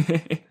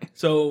 Yeah.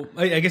 So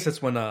I guess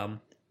that's when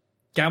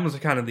goblins are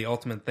kind of the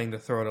ultimate thing to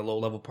throw at a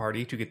low-level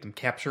party to get them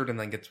captured and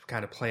then get to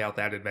kind of play out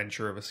that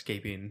adventure of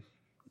escaping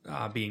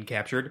being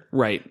captured.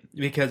 Right.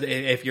 Because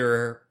if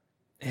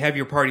have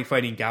your party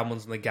fighting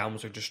goblins and the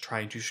goblins are just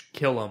trying to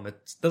kill them,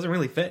 it doesn't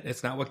really fit.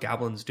 It's not what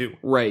goblins do.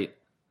 Right.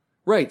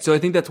 So I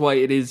think that's why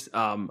it is,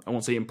 I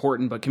won't say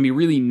important, but can be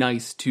really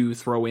nice to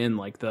throw in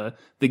like the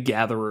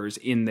gatherers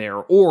in there,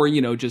 or,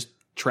 just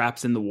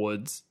traps in the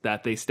woods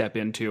that they step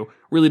into.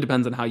 Really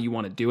depends on how you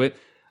want to do it.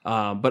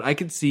 But I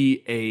could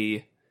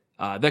see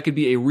that could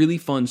be a really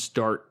fun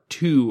start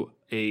to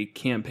a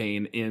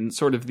campaign in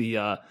sort of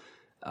the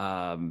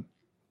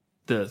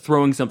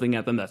throwing something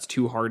at them that's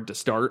too hard to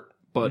start.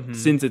 But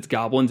since it's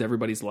goblins,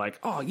 everybody's like,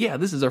 oh yeah,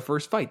 this is our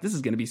first fight. This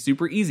is going to be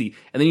super easy.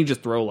 And then you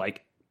just throw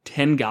like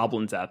 10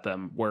 goblins at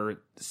them, where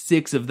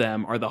 6 of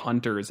them are the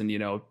hunters and,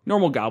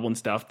 normal goblin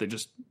stuff. They're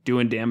just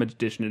doing damage,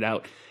 dishing it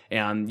out.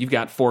 And you've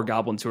got 4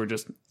 goblins who are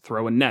just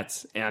throwing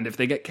nets. And if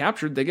they get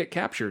captured, they get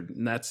captured.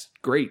 And that's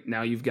great.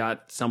 Now you've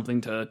got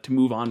something to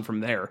move on from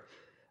there.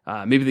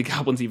 Maybe the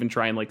goblins even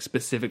try and like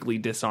specifically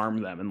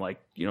disarm them and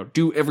like,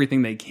 do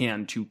everything they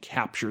can to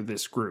capture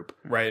this group.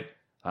 Right.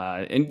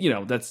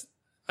 And, that's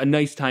a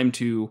nice time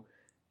to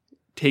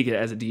take it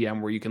as a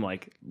DM where you can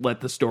like let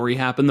the story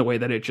happen the way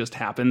that it just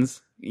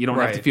happens. You don't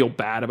have to feel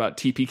bad about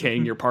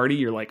TPKing your party.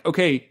 You're like,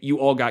 okay, you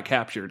all got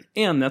captured,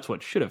 and that's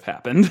what should have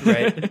happened.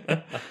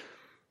 Right.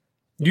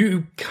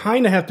 You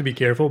kind of have to be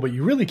careful, but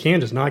you really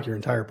can just knock your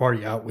entire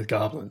party out with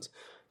goblins.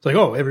 It's like,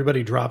 oh,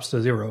 everybody drops to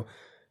 0.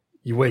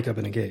 You wake up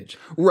in a cage.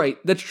 Right,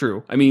 that's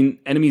true. I mean,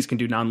 enemies can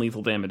do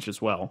non-lethal damage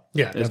as well.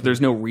 Yeah,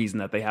 there's no reason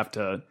that they have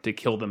to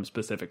kill them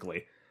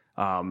specifically.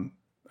 I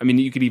mean,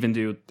 you could even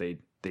do they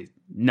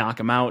knock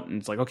them out,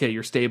 and it's like, okay,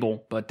 you're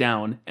stable but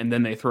down, and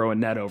then they throw a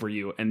net over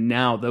you, and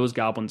now those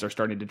goblins are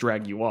starting to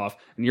drag you off,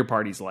 and your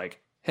party's like,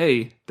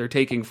 hey, they're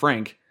taking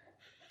Frank.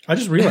 I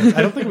just realized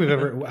I don't think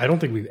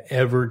we've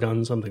ever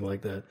done something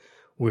like that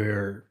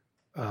where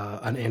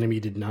an enemy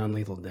did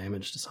non-lethal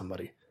damage to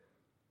somebody.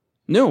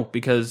 No,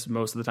 because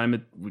most of the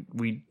time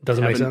we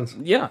doesn't make sense.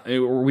 Yeah,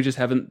 or we just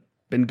haven't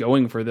been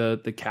going for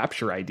the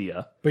capture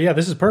idea. But yeah,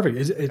 this is perfect.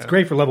 It's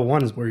great for level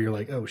 1s where you're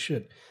like, oh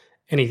shit,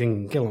 anything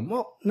can kill them.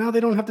 Well, now they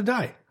don't have to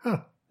die.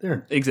 Huh.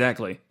 There.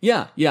 Exactly.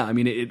 Yeah. I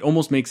mean, it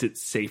almost makes it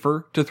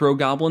safer to throw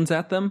goblins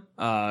at them,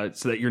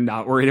 so that you're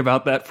not worried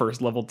about that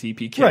first level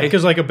TPK. Right,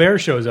 because like a bear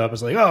shows up,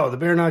 it's like, oh, the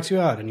bear knocks you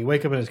out, and you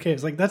wake up in his cave.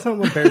 It's like, that's not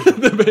what bears do.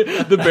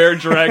 The bear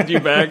dragged you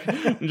back,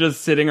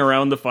 just sitting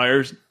around the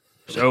fires.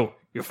 So,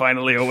 you're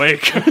finally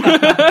awake.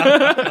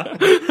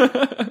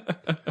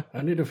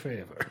 I need a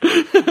favor.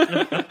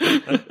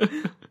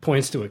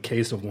 Points to a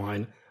case of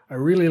wine. I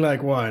really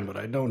like wine, but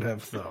I don't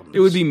have thumbs.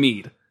 It would be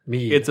mead.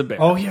 Mead. It's a bear.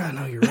 Oh, yeah,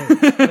 no, you're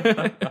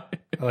right.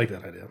 I like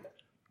that idea.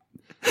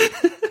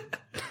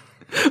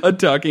 A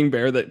talking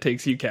bear that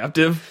takes you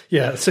captive.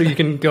 Yeah, so you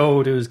can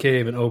go to his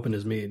cave and open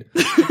his mead.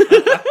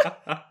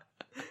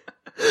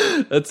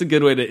 That's a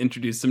good way to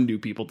introduce some new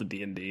people to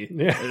D&D.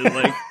 Yeah. It's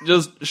like,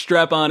 just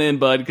strap on in,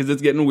 bud, because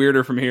it's getting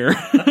weirder from here.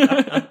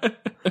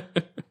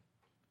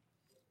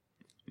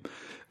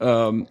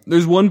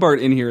 There's one part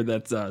in here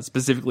that's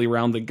specifically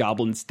around the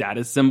goblin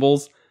status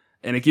symbols,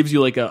 and it gives you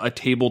like a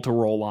table to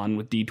roll on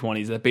with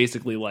D20s that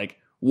basically like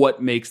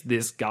what makes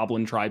this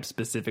goblin tribe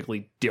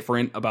specifically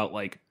different about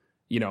like,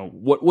 you know,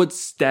 what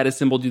status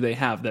symbol do they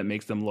have that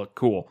makes them look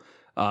cool.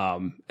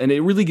 And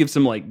it really gives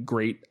some like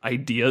great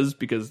ideas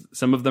because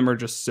some of them are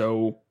just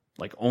so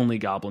like only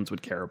goblins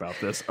would care about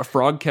this. A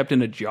frog kept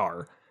in a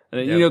jar.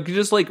 And, you know,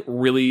 just like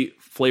really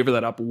flavor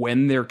that up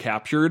when they're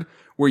captured,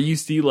 where you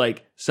see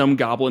like some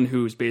goblin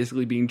who's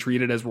basically being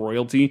treated as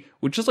royalty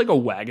with just like a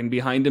wagon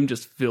behind him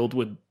just filled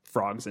with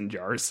frogs in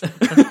jars.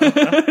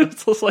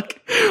 It's just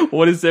like,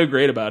 what is so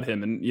great about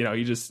him? And, you know,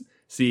 you just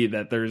see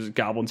that there's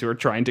goblins who are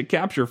trying to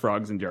capture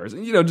frogs in jars.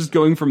 And, you know, just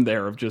going from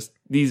there of just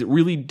these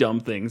really dumb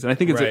things. And I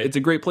think it's a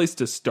great place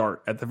to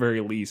start at the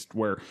very least,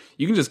 where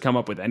you can just come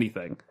up with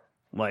anything.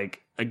 Like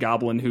a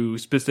goblin who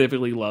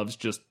specifically loves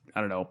just,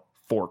 I don't know,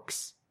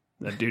 forks.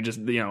 That dude just,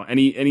 you know,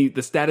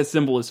 the status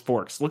symbol is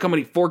forks. Look how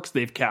many forks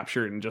they've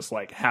captured and just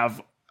like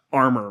have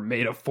armor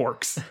made of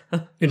forks.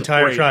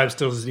 Entire tribe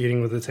still is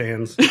eating with its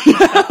hands.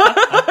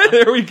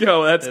 There we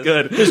go. That's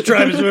good. This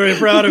tribe is very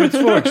proud of its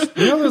forks.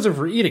 You know those are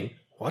for eating.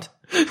 What?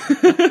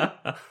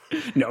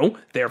 No,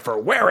 they're for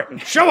wearing.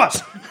 Show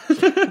us.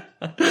 That'd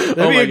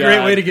be a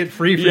great way to get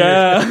free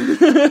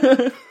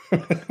for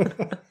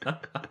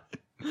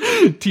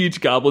you.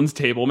 Teach goblins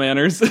table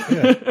manners.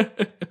 Yeah.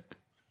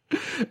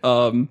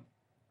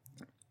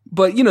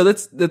 But you know,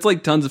 that's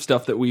like tons of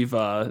stuff that we've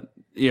brought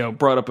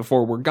up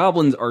before, where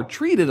goblins are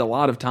treated a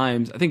lot of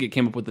times. I think it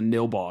came up with the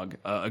Nilbog,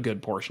 a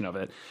good portion of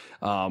it.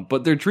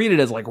 But they're treated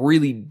as like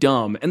really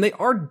dumb, and they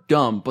are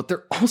dumb, but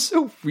they're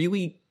also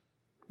really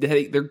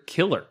they're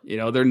killer. You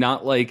know, they're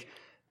not like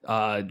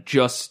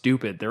just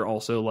stupid. They're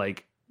also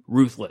like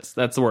ruthless.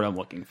 That's the word I'm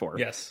looking for.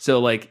 Yes.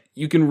 So like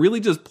you can really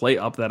just play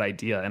up that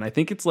idea, and I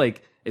think it's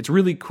like it's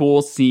really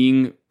cool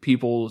seeing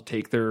people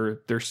take their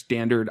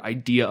standard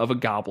idea of a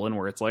goblin,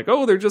 where it's like,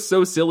 oh, they're just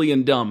so silly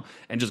and dumb,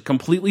 and just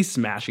completely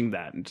smashing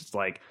that, and just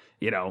like,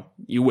 you know,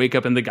 you wake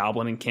up in the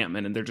goblin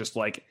encampment and they're just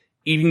like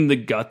eating the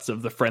guts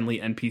of the friendly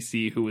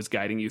NPC who was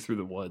guiding you through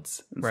the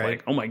woods. It's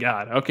like, oh my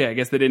god, okay, I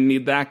guess they didn't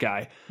need that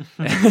guy,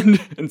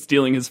 and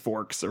stealing his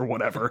forks or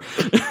whatever.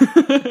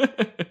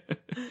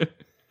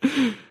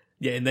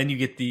 Yeah, and then you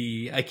get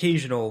the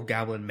occasional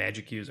goblin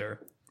magic user,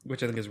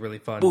 which I think is really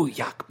fun.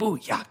 BOOYAHG,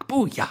 BOOYAHG,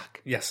 BOOYAHG.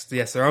 Yes,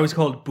 they're always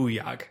called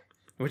BOOYAHG,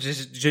 which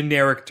is a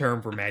generic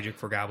term for magic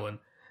for goblin,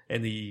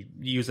 and they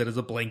use it as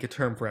a blanket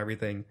term for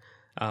everything.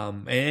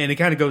 And it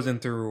kind of goes in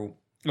through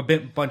a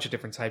bunch of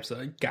different types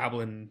of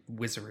goblin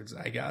wizards,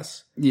 I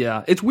guess.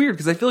 Yeah, it's weird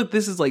because I feel like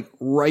this is like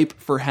ripe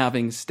for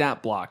having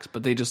stat blocks,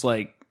 but they just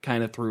like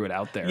kind of threw it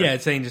out there. Yeah,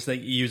 it's saying just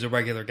like you use a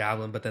regular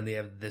goblin, but then they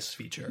have this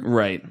feature.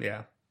 Right.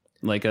 Yeah.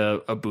 Like a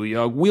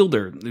BOOYAHG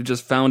wielder who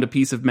just found a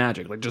piece of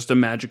magic, like just a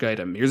magic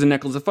item. Here's a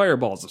necklace of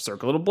fireballs, a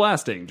circlet of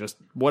blasting, just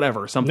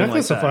whatever, something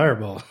necklace like that. Necklace of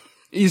fireball.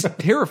 He's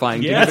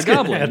terrifying Yeah, to the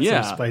goblin. Add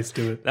Yeah, some spice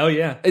to it. Oh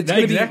yeah, it's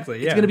gonna exactly.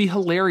 Yeah. It's going to be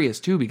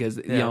hilarious too because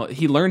you know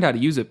he learned how to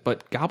use it,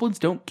 but goblins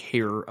don't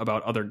care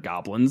about other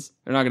goblins.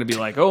 They're not going to be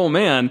like, oh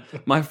man,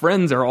 my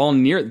friends are all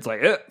near. It's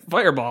like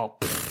fireball,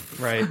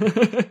 right?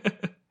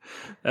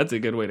 That's a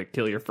good way to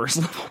kill your first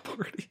level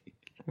party,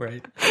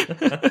 right?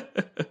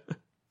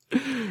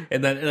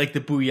 And then, like,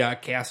 the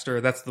BOOYAHG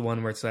caster, that's the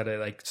one where it said it,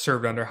 like,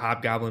 served under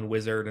Hobgoblin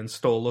Wizard and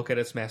stole a look at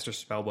its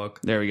master's spellbook.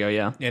 There we go,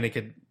 yeah. And it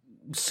could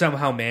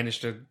somehow manage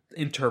to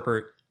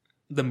interpret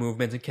the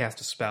movements and cast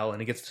a spell,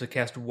 and it gets to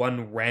cast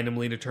one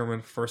randomly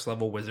determined first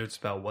level wizard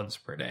spell once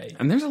per day.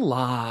 And there's a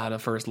lot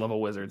of first level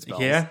wizard spells.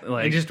 Yeah,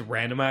 like just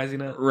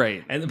randomizing it.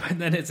 right. But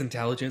then its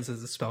intelligence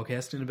is the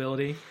spellcasting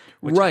ability.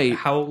 Which, Right.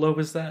 How low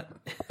is that?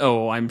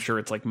 Oh, I'm sure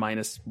it's like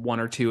 -1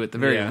 or 2 at the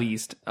very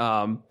least.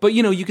 But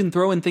you can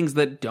throw in things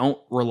that don't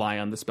rely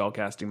on the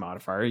spellcasting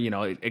modifier.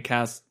 It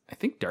casts, I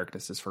think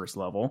Darkness is first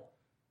level.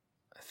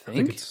 I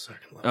think it's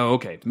second level. Oh,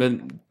 okay. But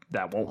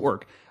that won't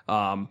work.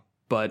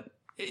 But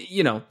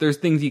there's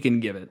things you can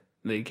give it.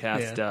 They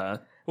cast Well,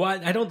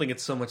 I don't think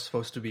it's so much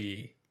supposed to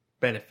be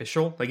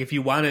beneficial. Like, if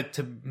you wanted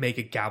to make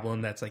a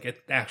goblin that's like an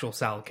actual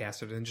solid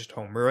caster, then just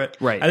homebrew it.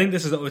 Right. I think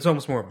it's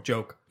almost more of a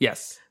joke.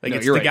 yes. Like, No,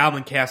 it's you're the right.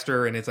 goblin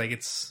caster, and it's like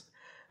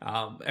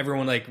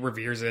everyone like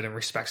reveres it and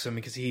respects him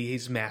because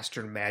he's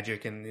mastered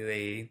magic, and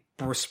they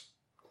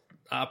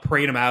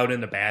parade him out in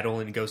the battle,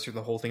 and he goes through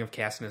the whole thing of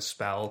casting his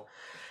spell.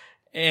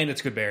 And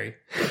it's good berry.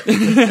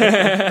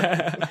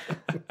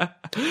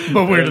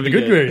 But where did the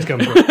good berries come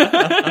from?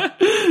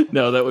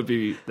 No, that'd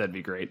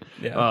be great.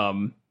 Yeah.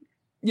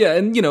 Yeah,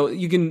 and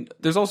you can.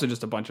 There's also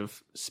just a bunch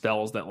of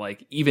spells that,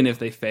 like, even if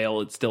they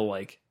fail, it's still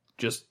like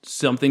just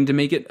something to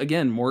make it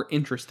again more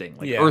interesting.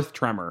 Like Earth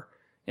Tremor,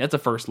 that's a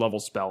first level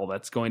spell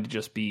that's going to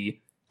just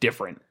be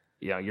different.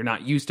 You're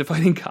not used to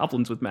fighting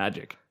goblins with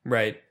magic,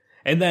 Right.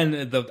 And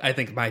then I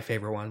think my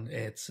favorite one,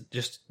 it's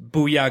just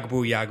BOOYAHG,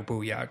 BOOYAHG,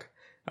 BOOYAHG.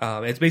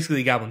 It's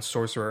basically a goblin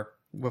sorcerer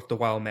with the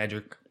wild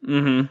magic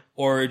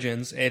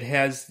origins. It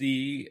has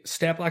the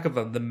stat block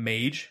of the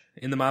mage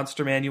in the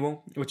monster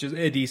manual, which is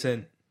a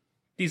decent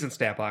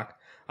stat block.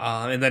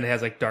 And then it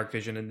has like dark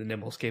vision and the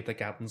nimble escape that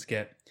goblins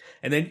get.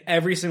 And then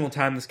every single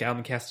time this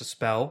goblin casts a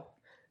spell,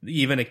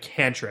 even a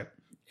cantrip,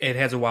 it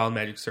has a wild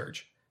magic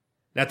surge.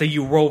 Not that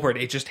you roll for it,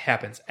 it just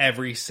happens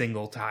every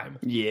single time.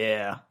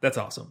 Yeah. That's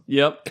awesome.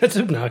 Yep. That's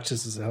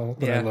obnoxious as hell,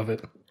 but I love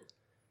it.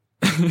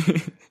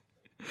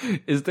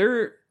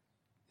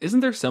 Isn't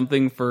there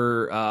something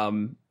for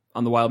on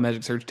the wild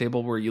magic search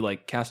table where you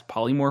like cast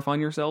polymorph on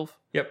yourself?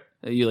 Yep.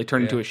 You like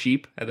turn into a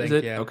sheep? I think, is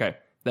it? yeah. Okay.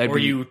 Or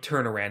you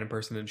turn a random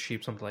person into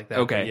sheep, something like that.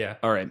 Okay. But yeah.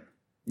 All right.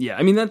 Yeah.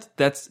 I mean,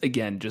 that's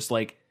again, just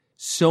like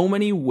so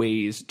many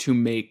ways to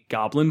make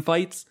goblin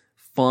fights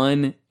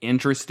fun,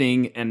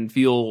 interesting, and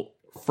feel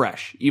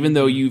fresh. Even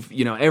though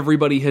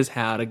everybody has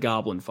had a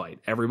goblin fight.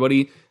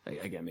 Everybody,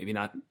 again, maybe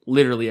not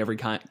literally every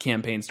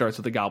campaign starts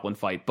with a goblin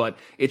fight, but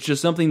it's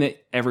just something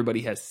that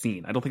everybody has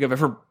seen. I don't think I've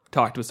ever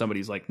talked with somebody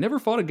who's like, never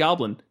fought a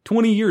goblin,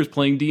 20 years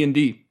playing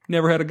D&D,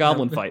 never had a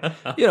goblin fight.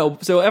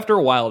 So after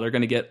a while, they're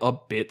going to get a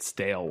bit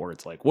stale where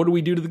it's like, what do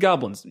we do to the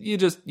goblins? You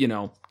just,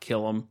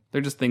 kill them.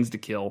 They're just things to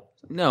kill.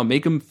 No,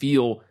 make them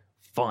feel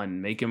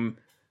fun. Make them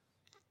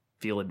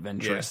feel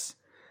adventurous.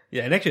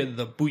 Yeah, and actually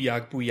the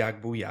BOOYAHG,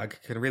 BOOYAHG,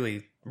 BOOYAHG can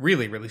really,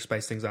 really, really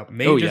spice things up.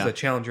 Mage is a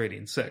challenge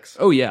rating 6.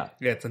 Oh, yeah.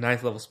 Yeah, it's a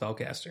 9th level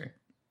spellcaster.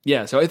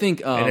 Yeah, so I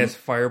think... it has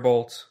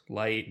Firebolt,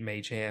 Light,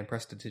 Mage Hand,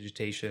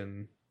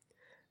 Prestidigitation,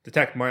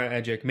 Detect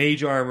Magic,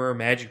 Mage Armor,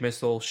 Magic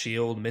Missile,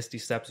 Shield, Misty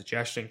Step,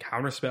 Suggestion,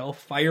 Counterspell,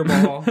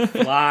 Fireball,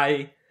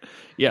 Fly.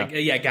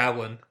 Yeah,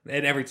 Goblin.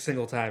 And every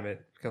single time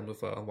it comes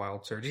with a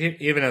Wild Surge.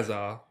 It even has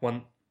a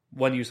one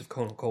use of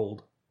Cone of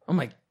Cold. Oh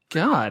my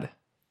god.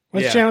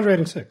 Well, it's challenge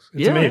rating 6.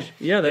 It's a mage.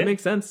 Yeah, that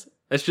makes sense.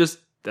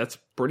 That's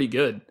pretty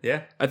good.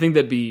 Yeah. I think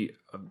that'd be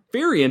a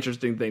very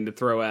interesting thing to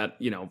throw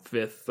at,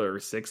 5th or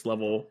 6th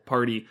level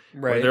party.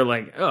 Right. Where they're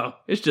like, oh,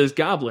 it's just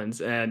goblins.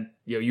 And,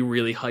 you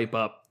really hype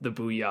up the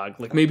BOOYAHG.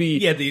 Like maybe...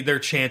 Yeah, they're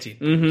chanting.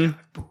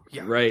 Mm-hmm.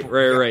 BOOYAHG,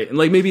 Right. And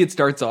like maybe it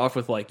starts off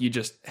with like, you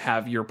just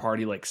have your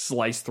party like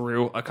slice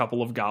through a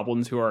couple of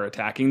goblins who are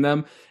attacking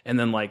them. And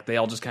then like, they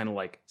all just kind of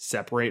like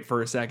separate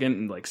for a second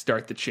and like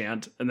start the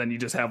chant. And then you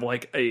just have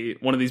like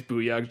one of these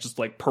BOOYAHGs just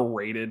like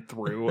paraded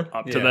through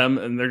up to them.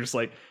 And they're just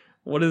like,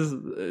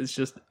 it's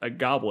just a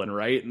goblin,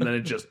 right? And then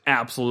it just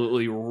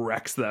absolutely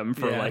wrecks them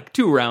for like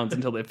 2 rounds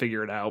until they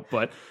figure it out.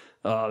 But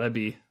that'd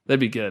be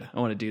good. I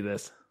want to do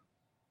this.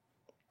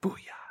 BOOYAHG.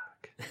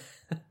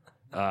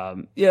 I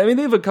mean,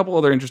 they have a couple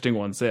other interesting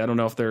ones. I don't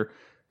know if they're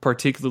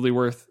particularly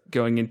worth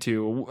going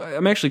into.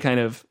 I'm actually kind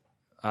of,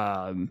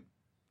 I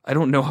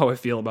don't know how I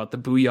feel about the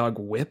BOOYAHG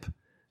whip.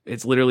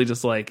 It's literally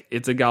just like,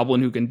 it's a goblin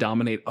who can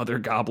dominate other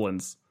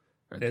goblins.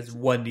 There's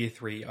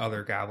 1d3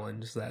 other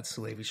goblins that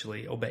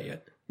slavishly obey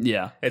it.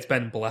 Yeah. It's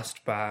been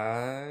blessed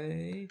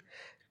by...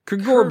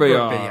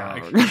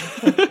 BOOYAHG.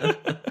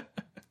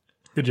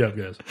 Good job,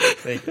 guys.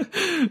 Thank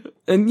you.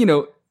 And,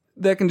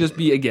 that can just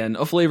be, again,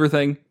 a flavor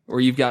thing,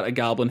 or you've got a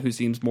goblin who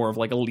seems more of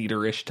like a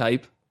leader-ish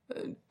type.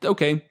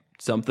 Okay,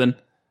 something.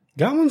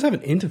 Goblins have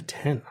an int of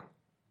 10.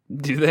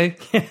 Do they?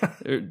 Yeah.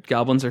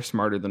 Goblins are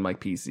smarter than my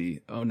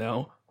PC. Oh,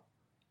 no.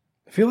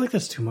 I feel like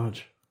that's too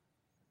much.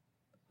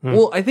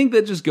 Well, I think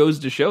that just goes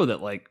to show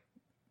that, like,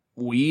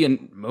 we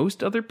and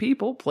most other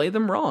people play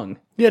them wrong.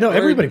 Yeah, no,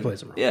 everybody plays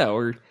them wrong. Yeah,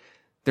 or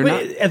they're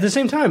not... At the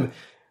same time,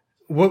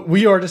 what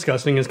we are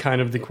discussing is kind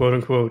of the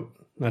quote-unquote,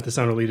 not to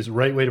sound elitist,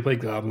 right way to play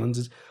goblins.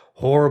 Is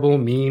horrible,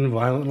 mean,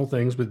 violent little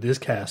things with this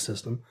cast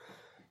system.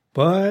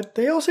 But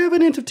they also have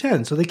an int of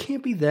 10, so they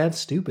can't be that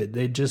stupid.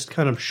 They just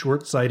kind of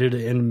short-sighted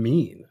and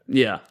mean.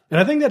 Yeah. And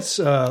I think that's...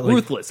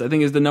 ruthless, I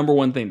think, is the number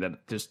one thing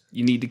that just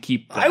you need to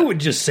keep... I would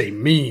just say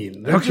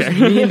mean. They're just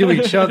mean to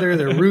each other.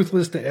 They're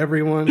ruthless to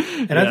everyone.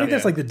 And I think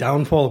that's like the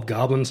downfall of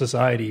Goblin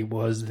society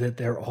was that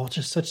they're all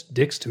just such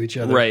dicks to each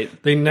other. Right.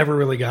 They never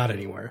really got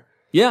anywhere.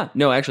 Yeah,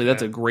 no, actually,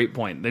 that's a great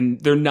point. Then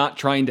they're not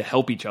trying to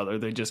help each other.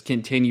 They just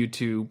continue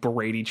to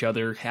berate each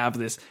other, have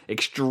this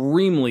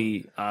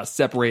extremely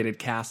separated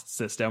caste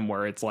system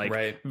where it's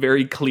like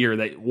very clear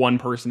that one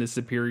person is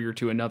superior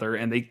to another,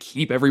 and they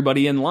keep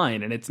everybody in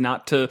line. And it's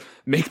not to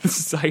make the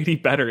society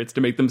better; it's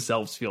to make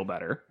themselves feel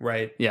better.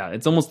 Right? Yeah,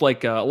 it's almost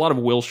like a lot of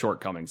Will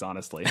shortcomings,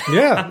 honestly.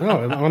 Yeah,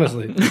 no,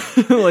 honestly,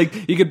 like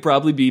he could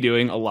probably be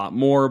doing a lot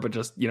more, but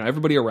just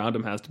everybody around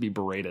him has to be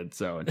berated.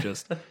 So it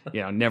just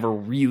never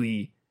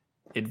really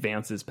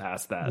advances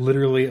past that.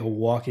 Literally a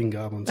walking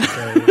goblin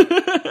society.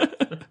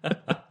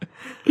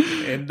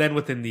 And then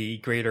within the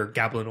greater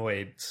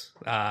Goblinoids,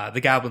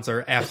 the goblins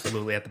are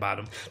absolutely at the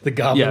bottom. The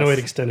Goblinoid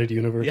extended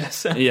universe.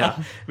 Yes.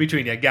 Yeah.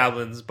 Between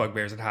goblins,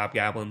 bugbears, and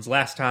hobgoblins.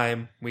 Last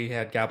time we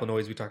had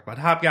Goblinoids, we talked about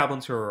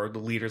hobgoblins, who are the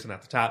leaders and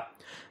at the top.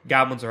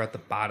 Goblins are at the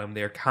bottom.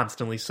 They are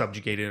constantly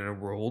subjugated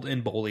and ruled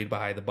and bullied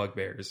by the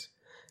bugbears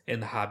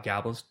and the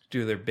hobgoblins to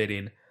do their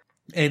bidding.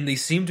 And they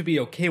seem to be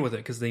okay with it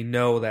because they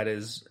know that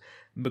is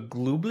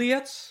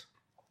Maglubliets?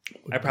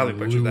 I probably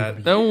butchered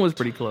that. That one was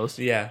pretty close.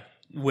 Yeah.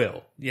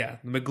 Will. Yeah.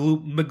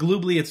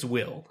 Maglubliets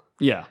will.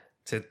 Yeah.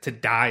 To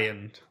die,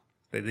 and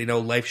they know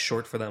life's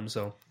short for them,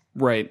 so.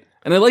 Right.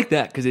 And I like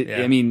that because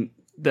I mean,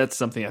 that's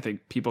something I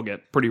think people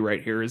get pretty right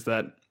here is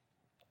that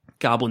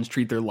goblins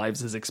treat their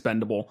lives as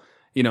expendable,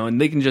 and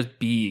they can just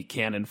be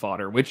cannon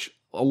fodder, which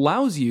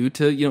allows you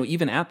to,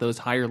 even at those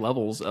higher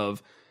levels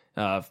of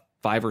 5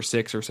 or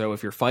 6 or so,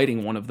 if you're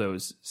fighting one of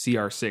those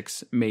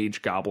CR6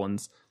 mage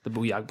goblins, the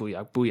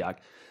BOOYAHG,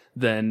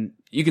 then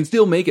you can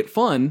still make it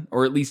fun,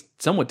 or at least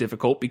somewhat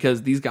difficult,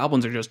 because these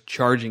goblins are just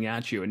charging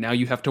at you, and now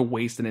you have to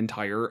waste an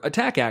entire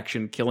attack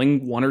action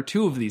killing 1 or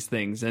 2 of these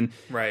things. And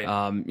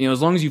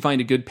as long as you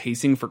find a good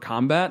pacing for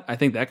combat, I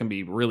think that can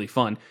be really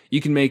fun. You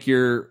can make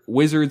your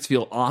wizards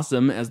feel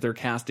awesome as they're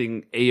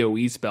casting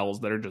AoE spells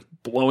that are just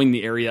blowing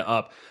the area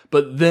up,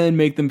 but then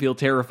make them feel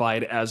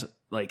terrified as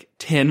like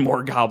 10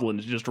 more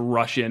goblins just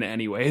rush in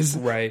anyways.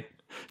 Right.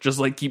 Just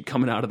like keep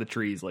coming out of the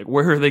trees. Like,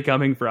 where are they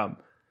coming from?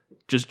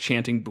 Just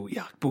chanting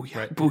BOOYAHG,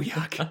 BOOYAHG,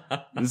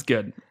 BOOYAHG. It's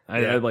good.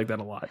 I like that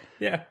a lot.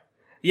 Yeah.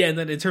 Yeah, and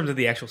then in terms of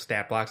the actual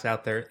stat blocks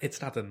out there,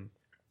 it's nothing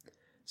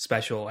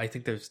special. I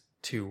think there's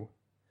 2.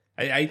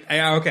 If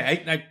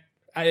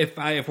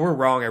we're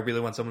wrong, I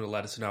really want someone to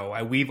let us know.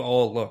 We've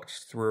all looked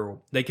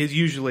through, like, it's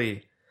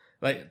usually,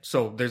 like,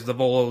 so there's the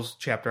Volos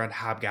chapter on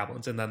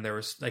hobgoblins, and then there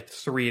was like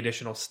 3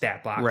 additional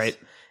stat blocks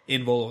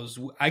in Volos.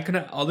 I could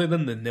not, other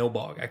than the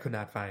Nilbog, I could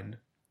not find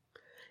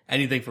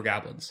anything for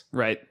goblins.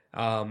 Right.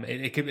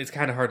 It's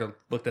kind of hard to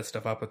look that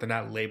stuff up, but they're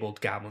not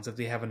labeled goblins if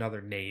they have another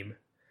name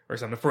or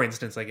something. For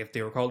instance, like if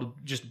they were called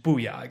just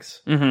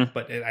BOOYAHGs,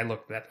 but I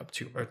looked that up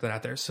too, but they're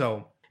not there.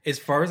 So as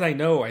far as I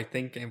know, I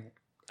think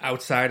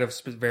outside of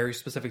very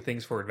specific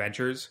things for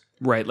adventures.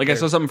 Right. Like I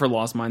saw something for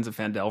Lost Mines of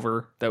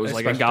Phandelver that was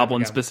like a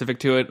goblin specific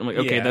to it. I'm like,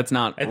 okay, that's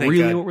not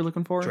really what we're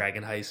looking for.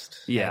 Dragon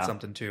Heist had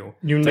something too.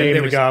 You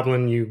name the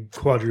goblin, you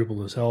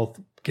quadruple his health,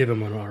 give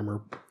him an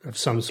armor of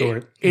some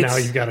sort. Now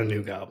you've got a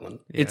new goblin.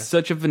 It's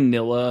such a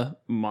vanilla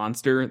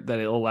monster that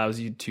it allows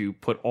you to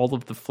put all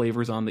of the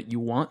flavors on that you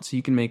want, so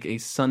you can make a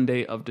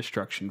sundae of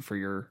destruction for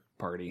your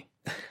party.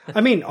 I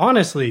mean,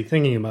 honestly,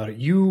 thinking about it,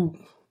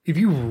 if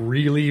you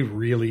really,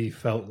 really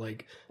felt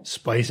like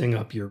spicing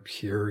up your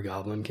pure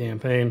goblin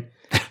campaign,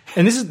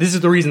 and this is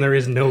the reason there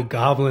is no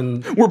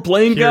goblin. We're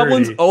playing purity.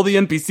 Goblins. All the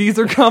NPCs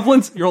are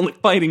goblins. You're only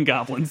fighting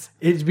goblins.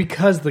 It's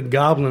because the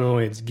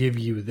Goblinoids give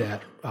you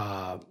that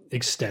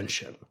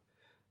extension.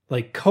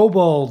 Like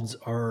kobolds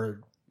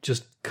are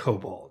just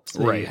kobolds.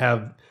 They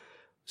have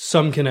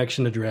some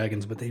connection to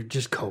dragons, but they're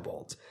just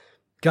kobolds.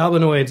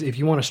 Goblinoids, if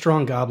you want a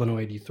strong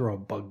goblinoid, you throw a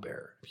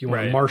bugbear. If you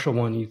want a martial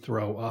one, you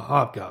throw a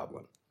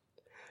hobgoblin.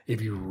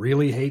 If you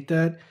really hate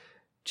that,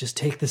 just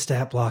take the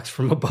stat blocks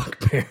from a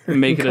bugbear and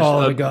make it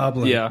call it a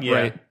goblin. Yeah,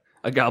 right.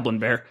 A goblin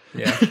bear.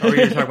 Yeah. Or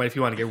you're talking about if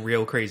you want to get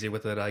real crazy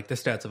with it, like the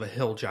stats of a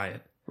hill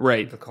giant.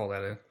 Right. To call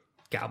that a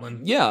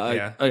goblin.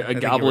 Yeah, a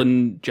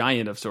goblin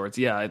giant of sorts.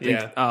 Yeah, I think.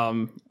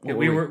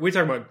 We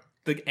talking about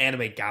the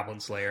anime Goblin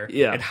Slayer.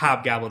 Yeah. And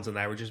hobgoblins and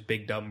that were just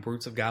big dumb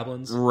brutes of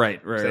goblins. Right.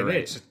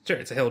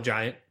 It's a hill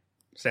giant.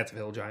 Stats of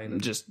hill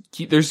giant.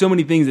 There's so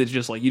many things that's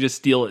just like you just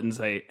steal it and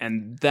say,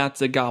 and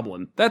that's a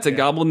goblin. That's a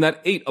goblin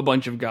that ate a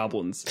bunch of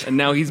goblins, and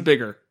now he's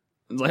bigger.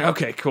 It's like,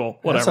 okay, cool,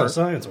 whatever. That's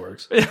how science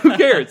works. Who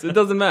cares? It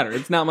doesn't matter.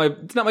 It's not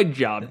my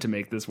job to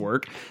make this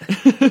work.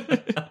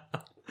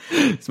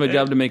 It's my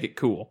job to make it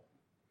cool.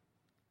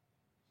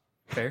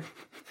 Fair.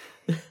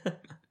 It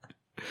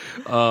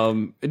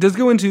does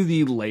go into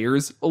the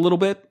layers a little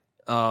bit.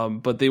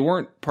 But they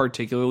weren't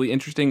particularly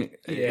interesting,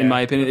 in my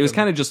opinion. It was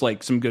kind of just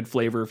like some good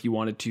flavor if you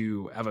wanted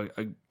to have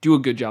do a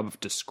good job of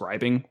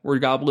describing where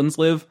goblins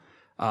live.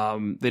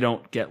 They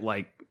don't get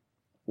like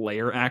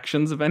lair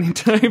actions of any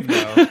type.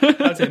 No,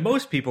 I'd say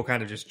most people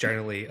kind of just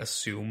generally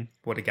assume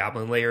what a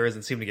goblin lair is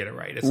and seem to get it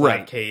right. It's Right.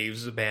 like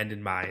caves,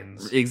 abandoned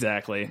mines,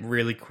 Exactly.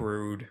 really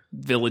crude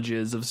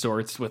Villages of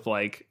sorts with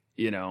like,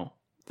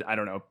 I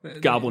don't know,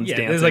 goblins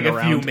dancing there's like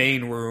around. a few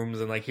main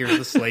rooms, and like here's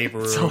the slave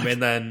room, and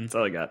then That's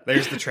all I got.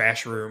 there's the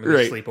trash room, and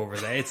Right. they sleep over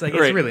there. It's like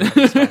Right. it's really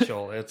nothing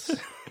special. It's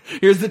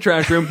Here's the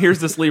trash room. Here's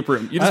the sleep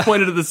room. You just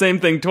pointed at the same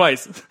thing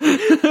twice.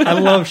 I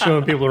love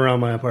showing people around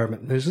my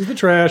apartment. This is the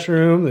trash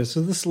room. This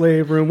is the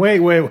slave room. Wait.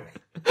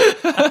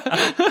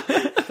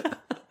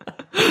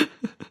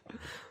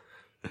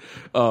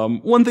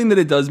 One thing that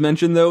it does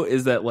mention though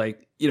is that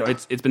like,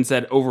 it's been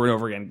said over and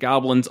over again,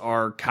 goblins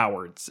are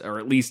cowards, or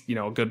at least,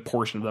 a good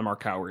portion of them are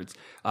cowards.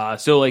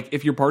 So like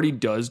if your party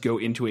does go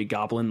into a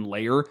goblin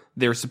lair,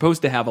 they're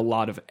supposed to have a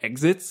lot of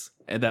exits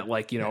that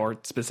like, are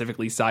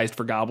specifically sized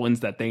for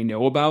goblins that they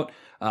know about.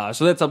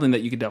 So that's something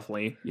that you could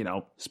definitely,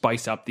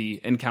 spice up the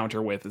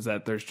encounter with, is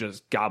that there's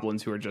just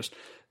goblins who are just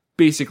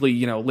basically,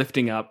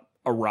 lifting up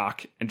a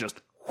rock and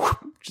just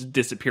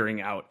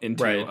disappearing out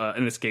into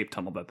an escape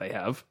tunnel that they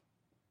have.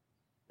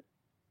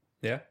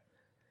 yeah.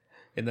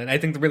 And then I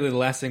think really the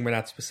last thing we're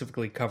not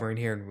specifically covering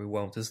here, and we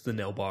won't, is the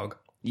Nilbog,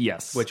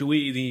 Yes. which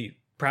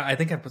I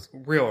think it was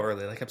real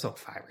early, like episode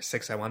 5 or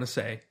 6, I want to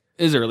say.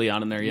 Is early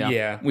on in there, yeah.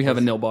 Yeah. We have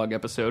a Nilbog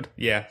episode.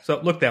 Yeah,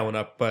 so look that one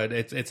up, but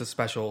it's a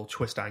special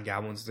twist on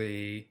goblins.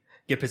 They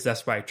get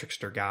possessed by a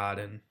trickster god,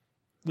 and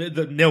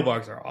the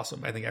Nilbogs are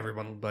awesome. I think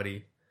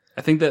everybody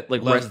I think that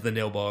like loves the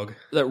Nilbog.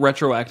 that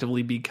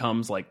retroactively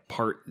becomes like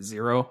part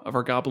 0 of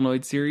our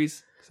Goblinoid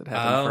series, because it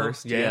happened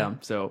first. yeah.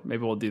 So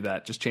maybe we'll do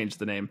that. Just change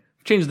the name.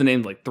 Changed the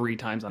name like 3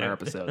 times on our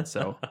episode,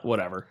 so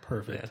whatever.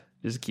 Perfect. Yeah.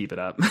 Just keep it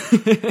up.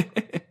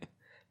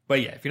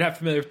 But yeah, if you're not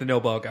familiar with the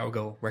Nilbog, I would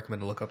go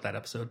recommend to look up that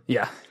episode.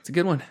 Yeah, it's a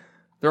good one.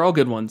 They're all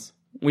good ones.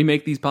 We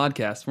make these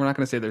podcasts. We're not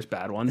going to say there's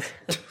bad ones.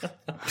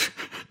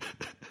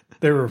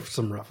 There were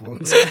some rough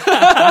ones.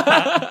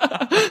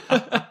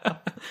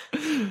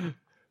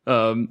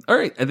 All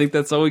right, I think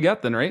that's all we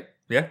got then, right?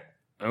 Yeah.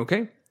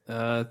 Okay.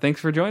 Thanks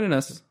for joining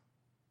us.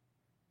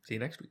 See you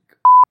next week.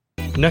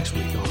 Next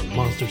week on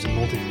Monsters and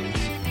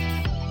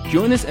Multiverse.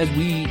 Join us as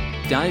we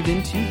dive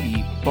into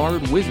the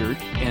Bard Wizard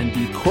and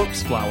the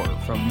Corpse Flower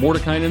from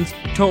Mordekainen's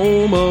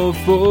Tome of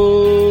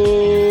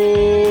Foe.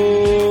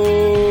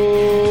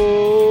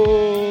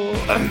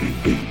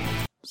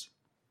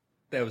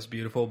 That was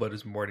beautiful, but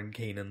it's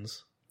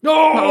Mordenkainen's. No!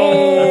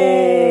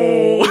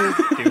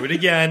 Do it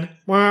again.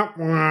 Wah,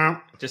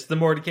 wah. Just the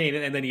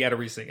Mordenkainen, and then you got to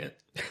re-sing it.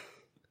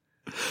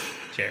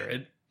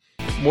 Jared.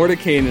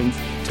 Mordekainen's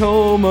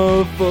Tome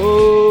of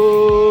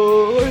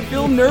Foe. I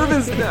feel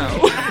nervous now.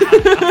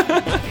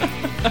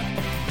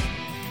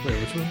 Wait,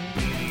 which one?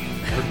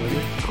 Bard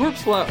Wizard?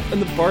 Corpse Flower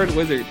and the Bard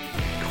Wizard.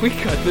 Can we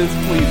cut this?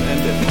 Please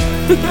end it.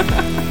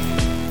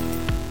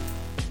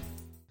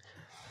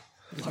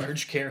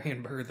 Large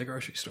carrion bird at the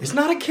grocery store. It's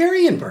not a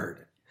carrion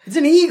bird. It's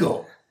an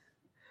eagle.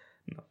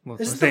 Well,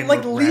 This we're is the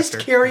saying least raptor.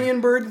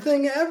 carrion bird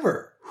thing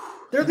ever.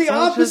 They're the Let's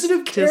all opposite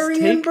of just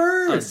carrion take a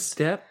birds.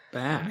 step I'm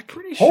back.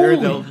 pretty sure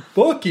Holy they'll.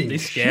 fucking they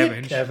shit,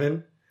 scavenge.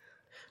 Kevin.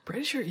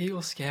 Pretty sure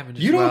eagles scavenge.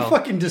 You as don't well.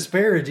 fucking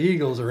disparage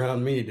eagles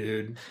around me,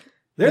 dude.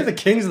 They're the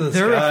kings of the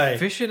They're sky.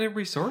 efficient and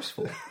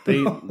resourceful.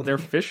 They're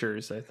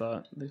fishers, I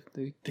thought. They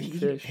They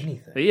fish. eat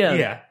anything.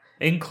 Yeah,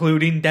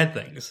 including dead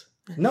things.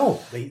 No,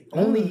 they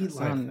only eat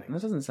live That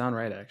things. doesn't sound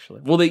right,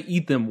 actually. Well, they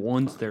eat them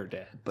once they're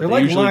dead, but They're they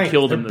like usually lions.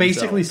 kill them They're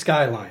basically themselves.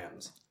 sky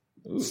lions.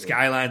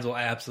 Skylines will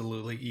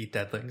absolutely eat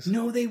dead things.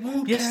 No, they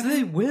won't. Yes, Kevin.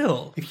 they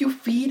will. If you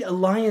feed a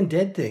lion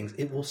dead things,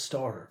 it will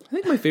starve. I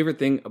think my favorite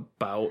thing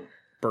about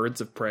birds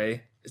of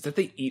prey is that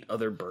they eat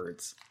other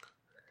birds.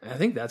 I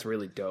think that's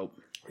really dope.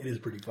 It is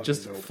pretty fucking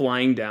Just dope.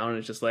 flying down, and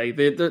it's just like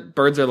the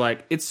birds are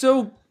like, it's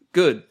so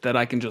good that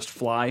I can just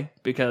fly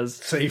because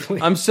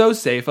Safely. I'm so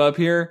safe up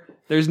here.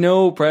 There's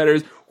no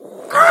predators.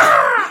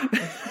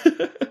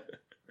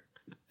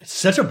 It's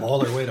such a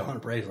baller way to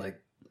hunt prey,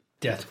 like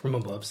death from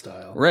above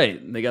style. Right.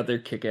 They got their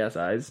kick-ass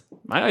eyes.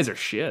 My eyes are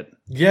shit.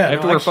 Yeah, I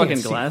have to wear can't fucking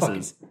see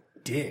glasses. fucking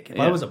dick. If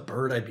Yeah. I was a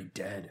bird, I'd be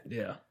dead.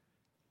 Yeah.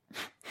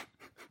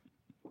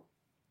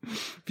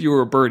 If you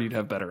were a bird, you'd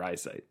have better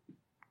eyesight.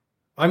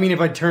 I mean,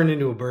 if I turned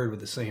into a bird with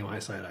the same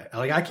eyesight,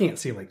 I can't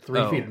see like 3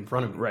 Oh, feet in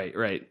front of me. Right,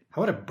 right.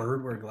 How would a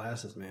bird wear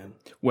glasses, man?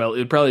 Well,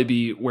 it'd probably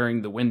be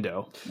wearing the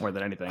window more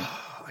than anything.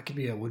 I could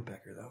be a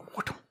woodpecker though.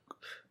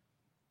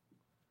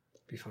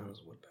 Be fine as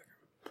a woodpecker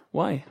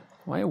Why?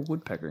 Why a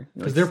woodpecker?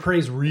 because their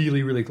prey's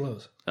really, really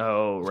close.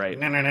 Oh, right.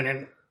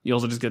 You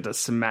also just get to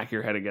smack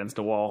your head against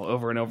a wall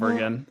over and over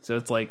again. So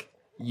it's like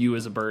you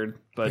as a bird,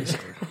 but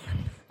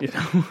you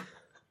know,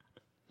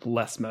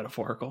 less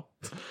metaphorical.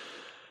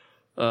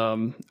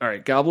 All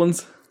right,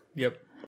 goblins. Yep.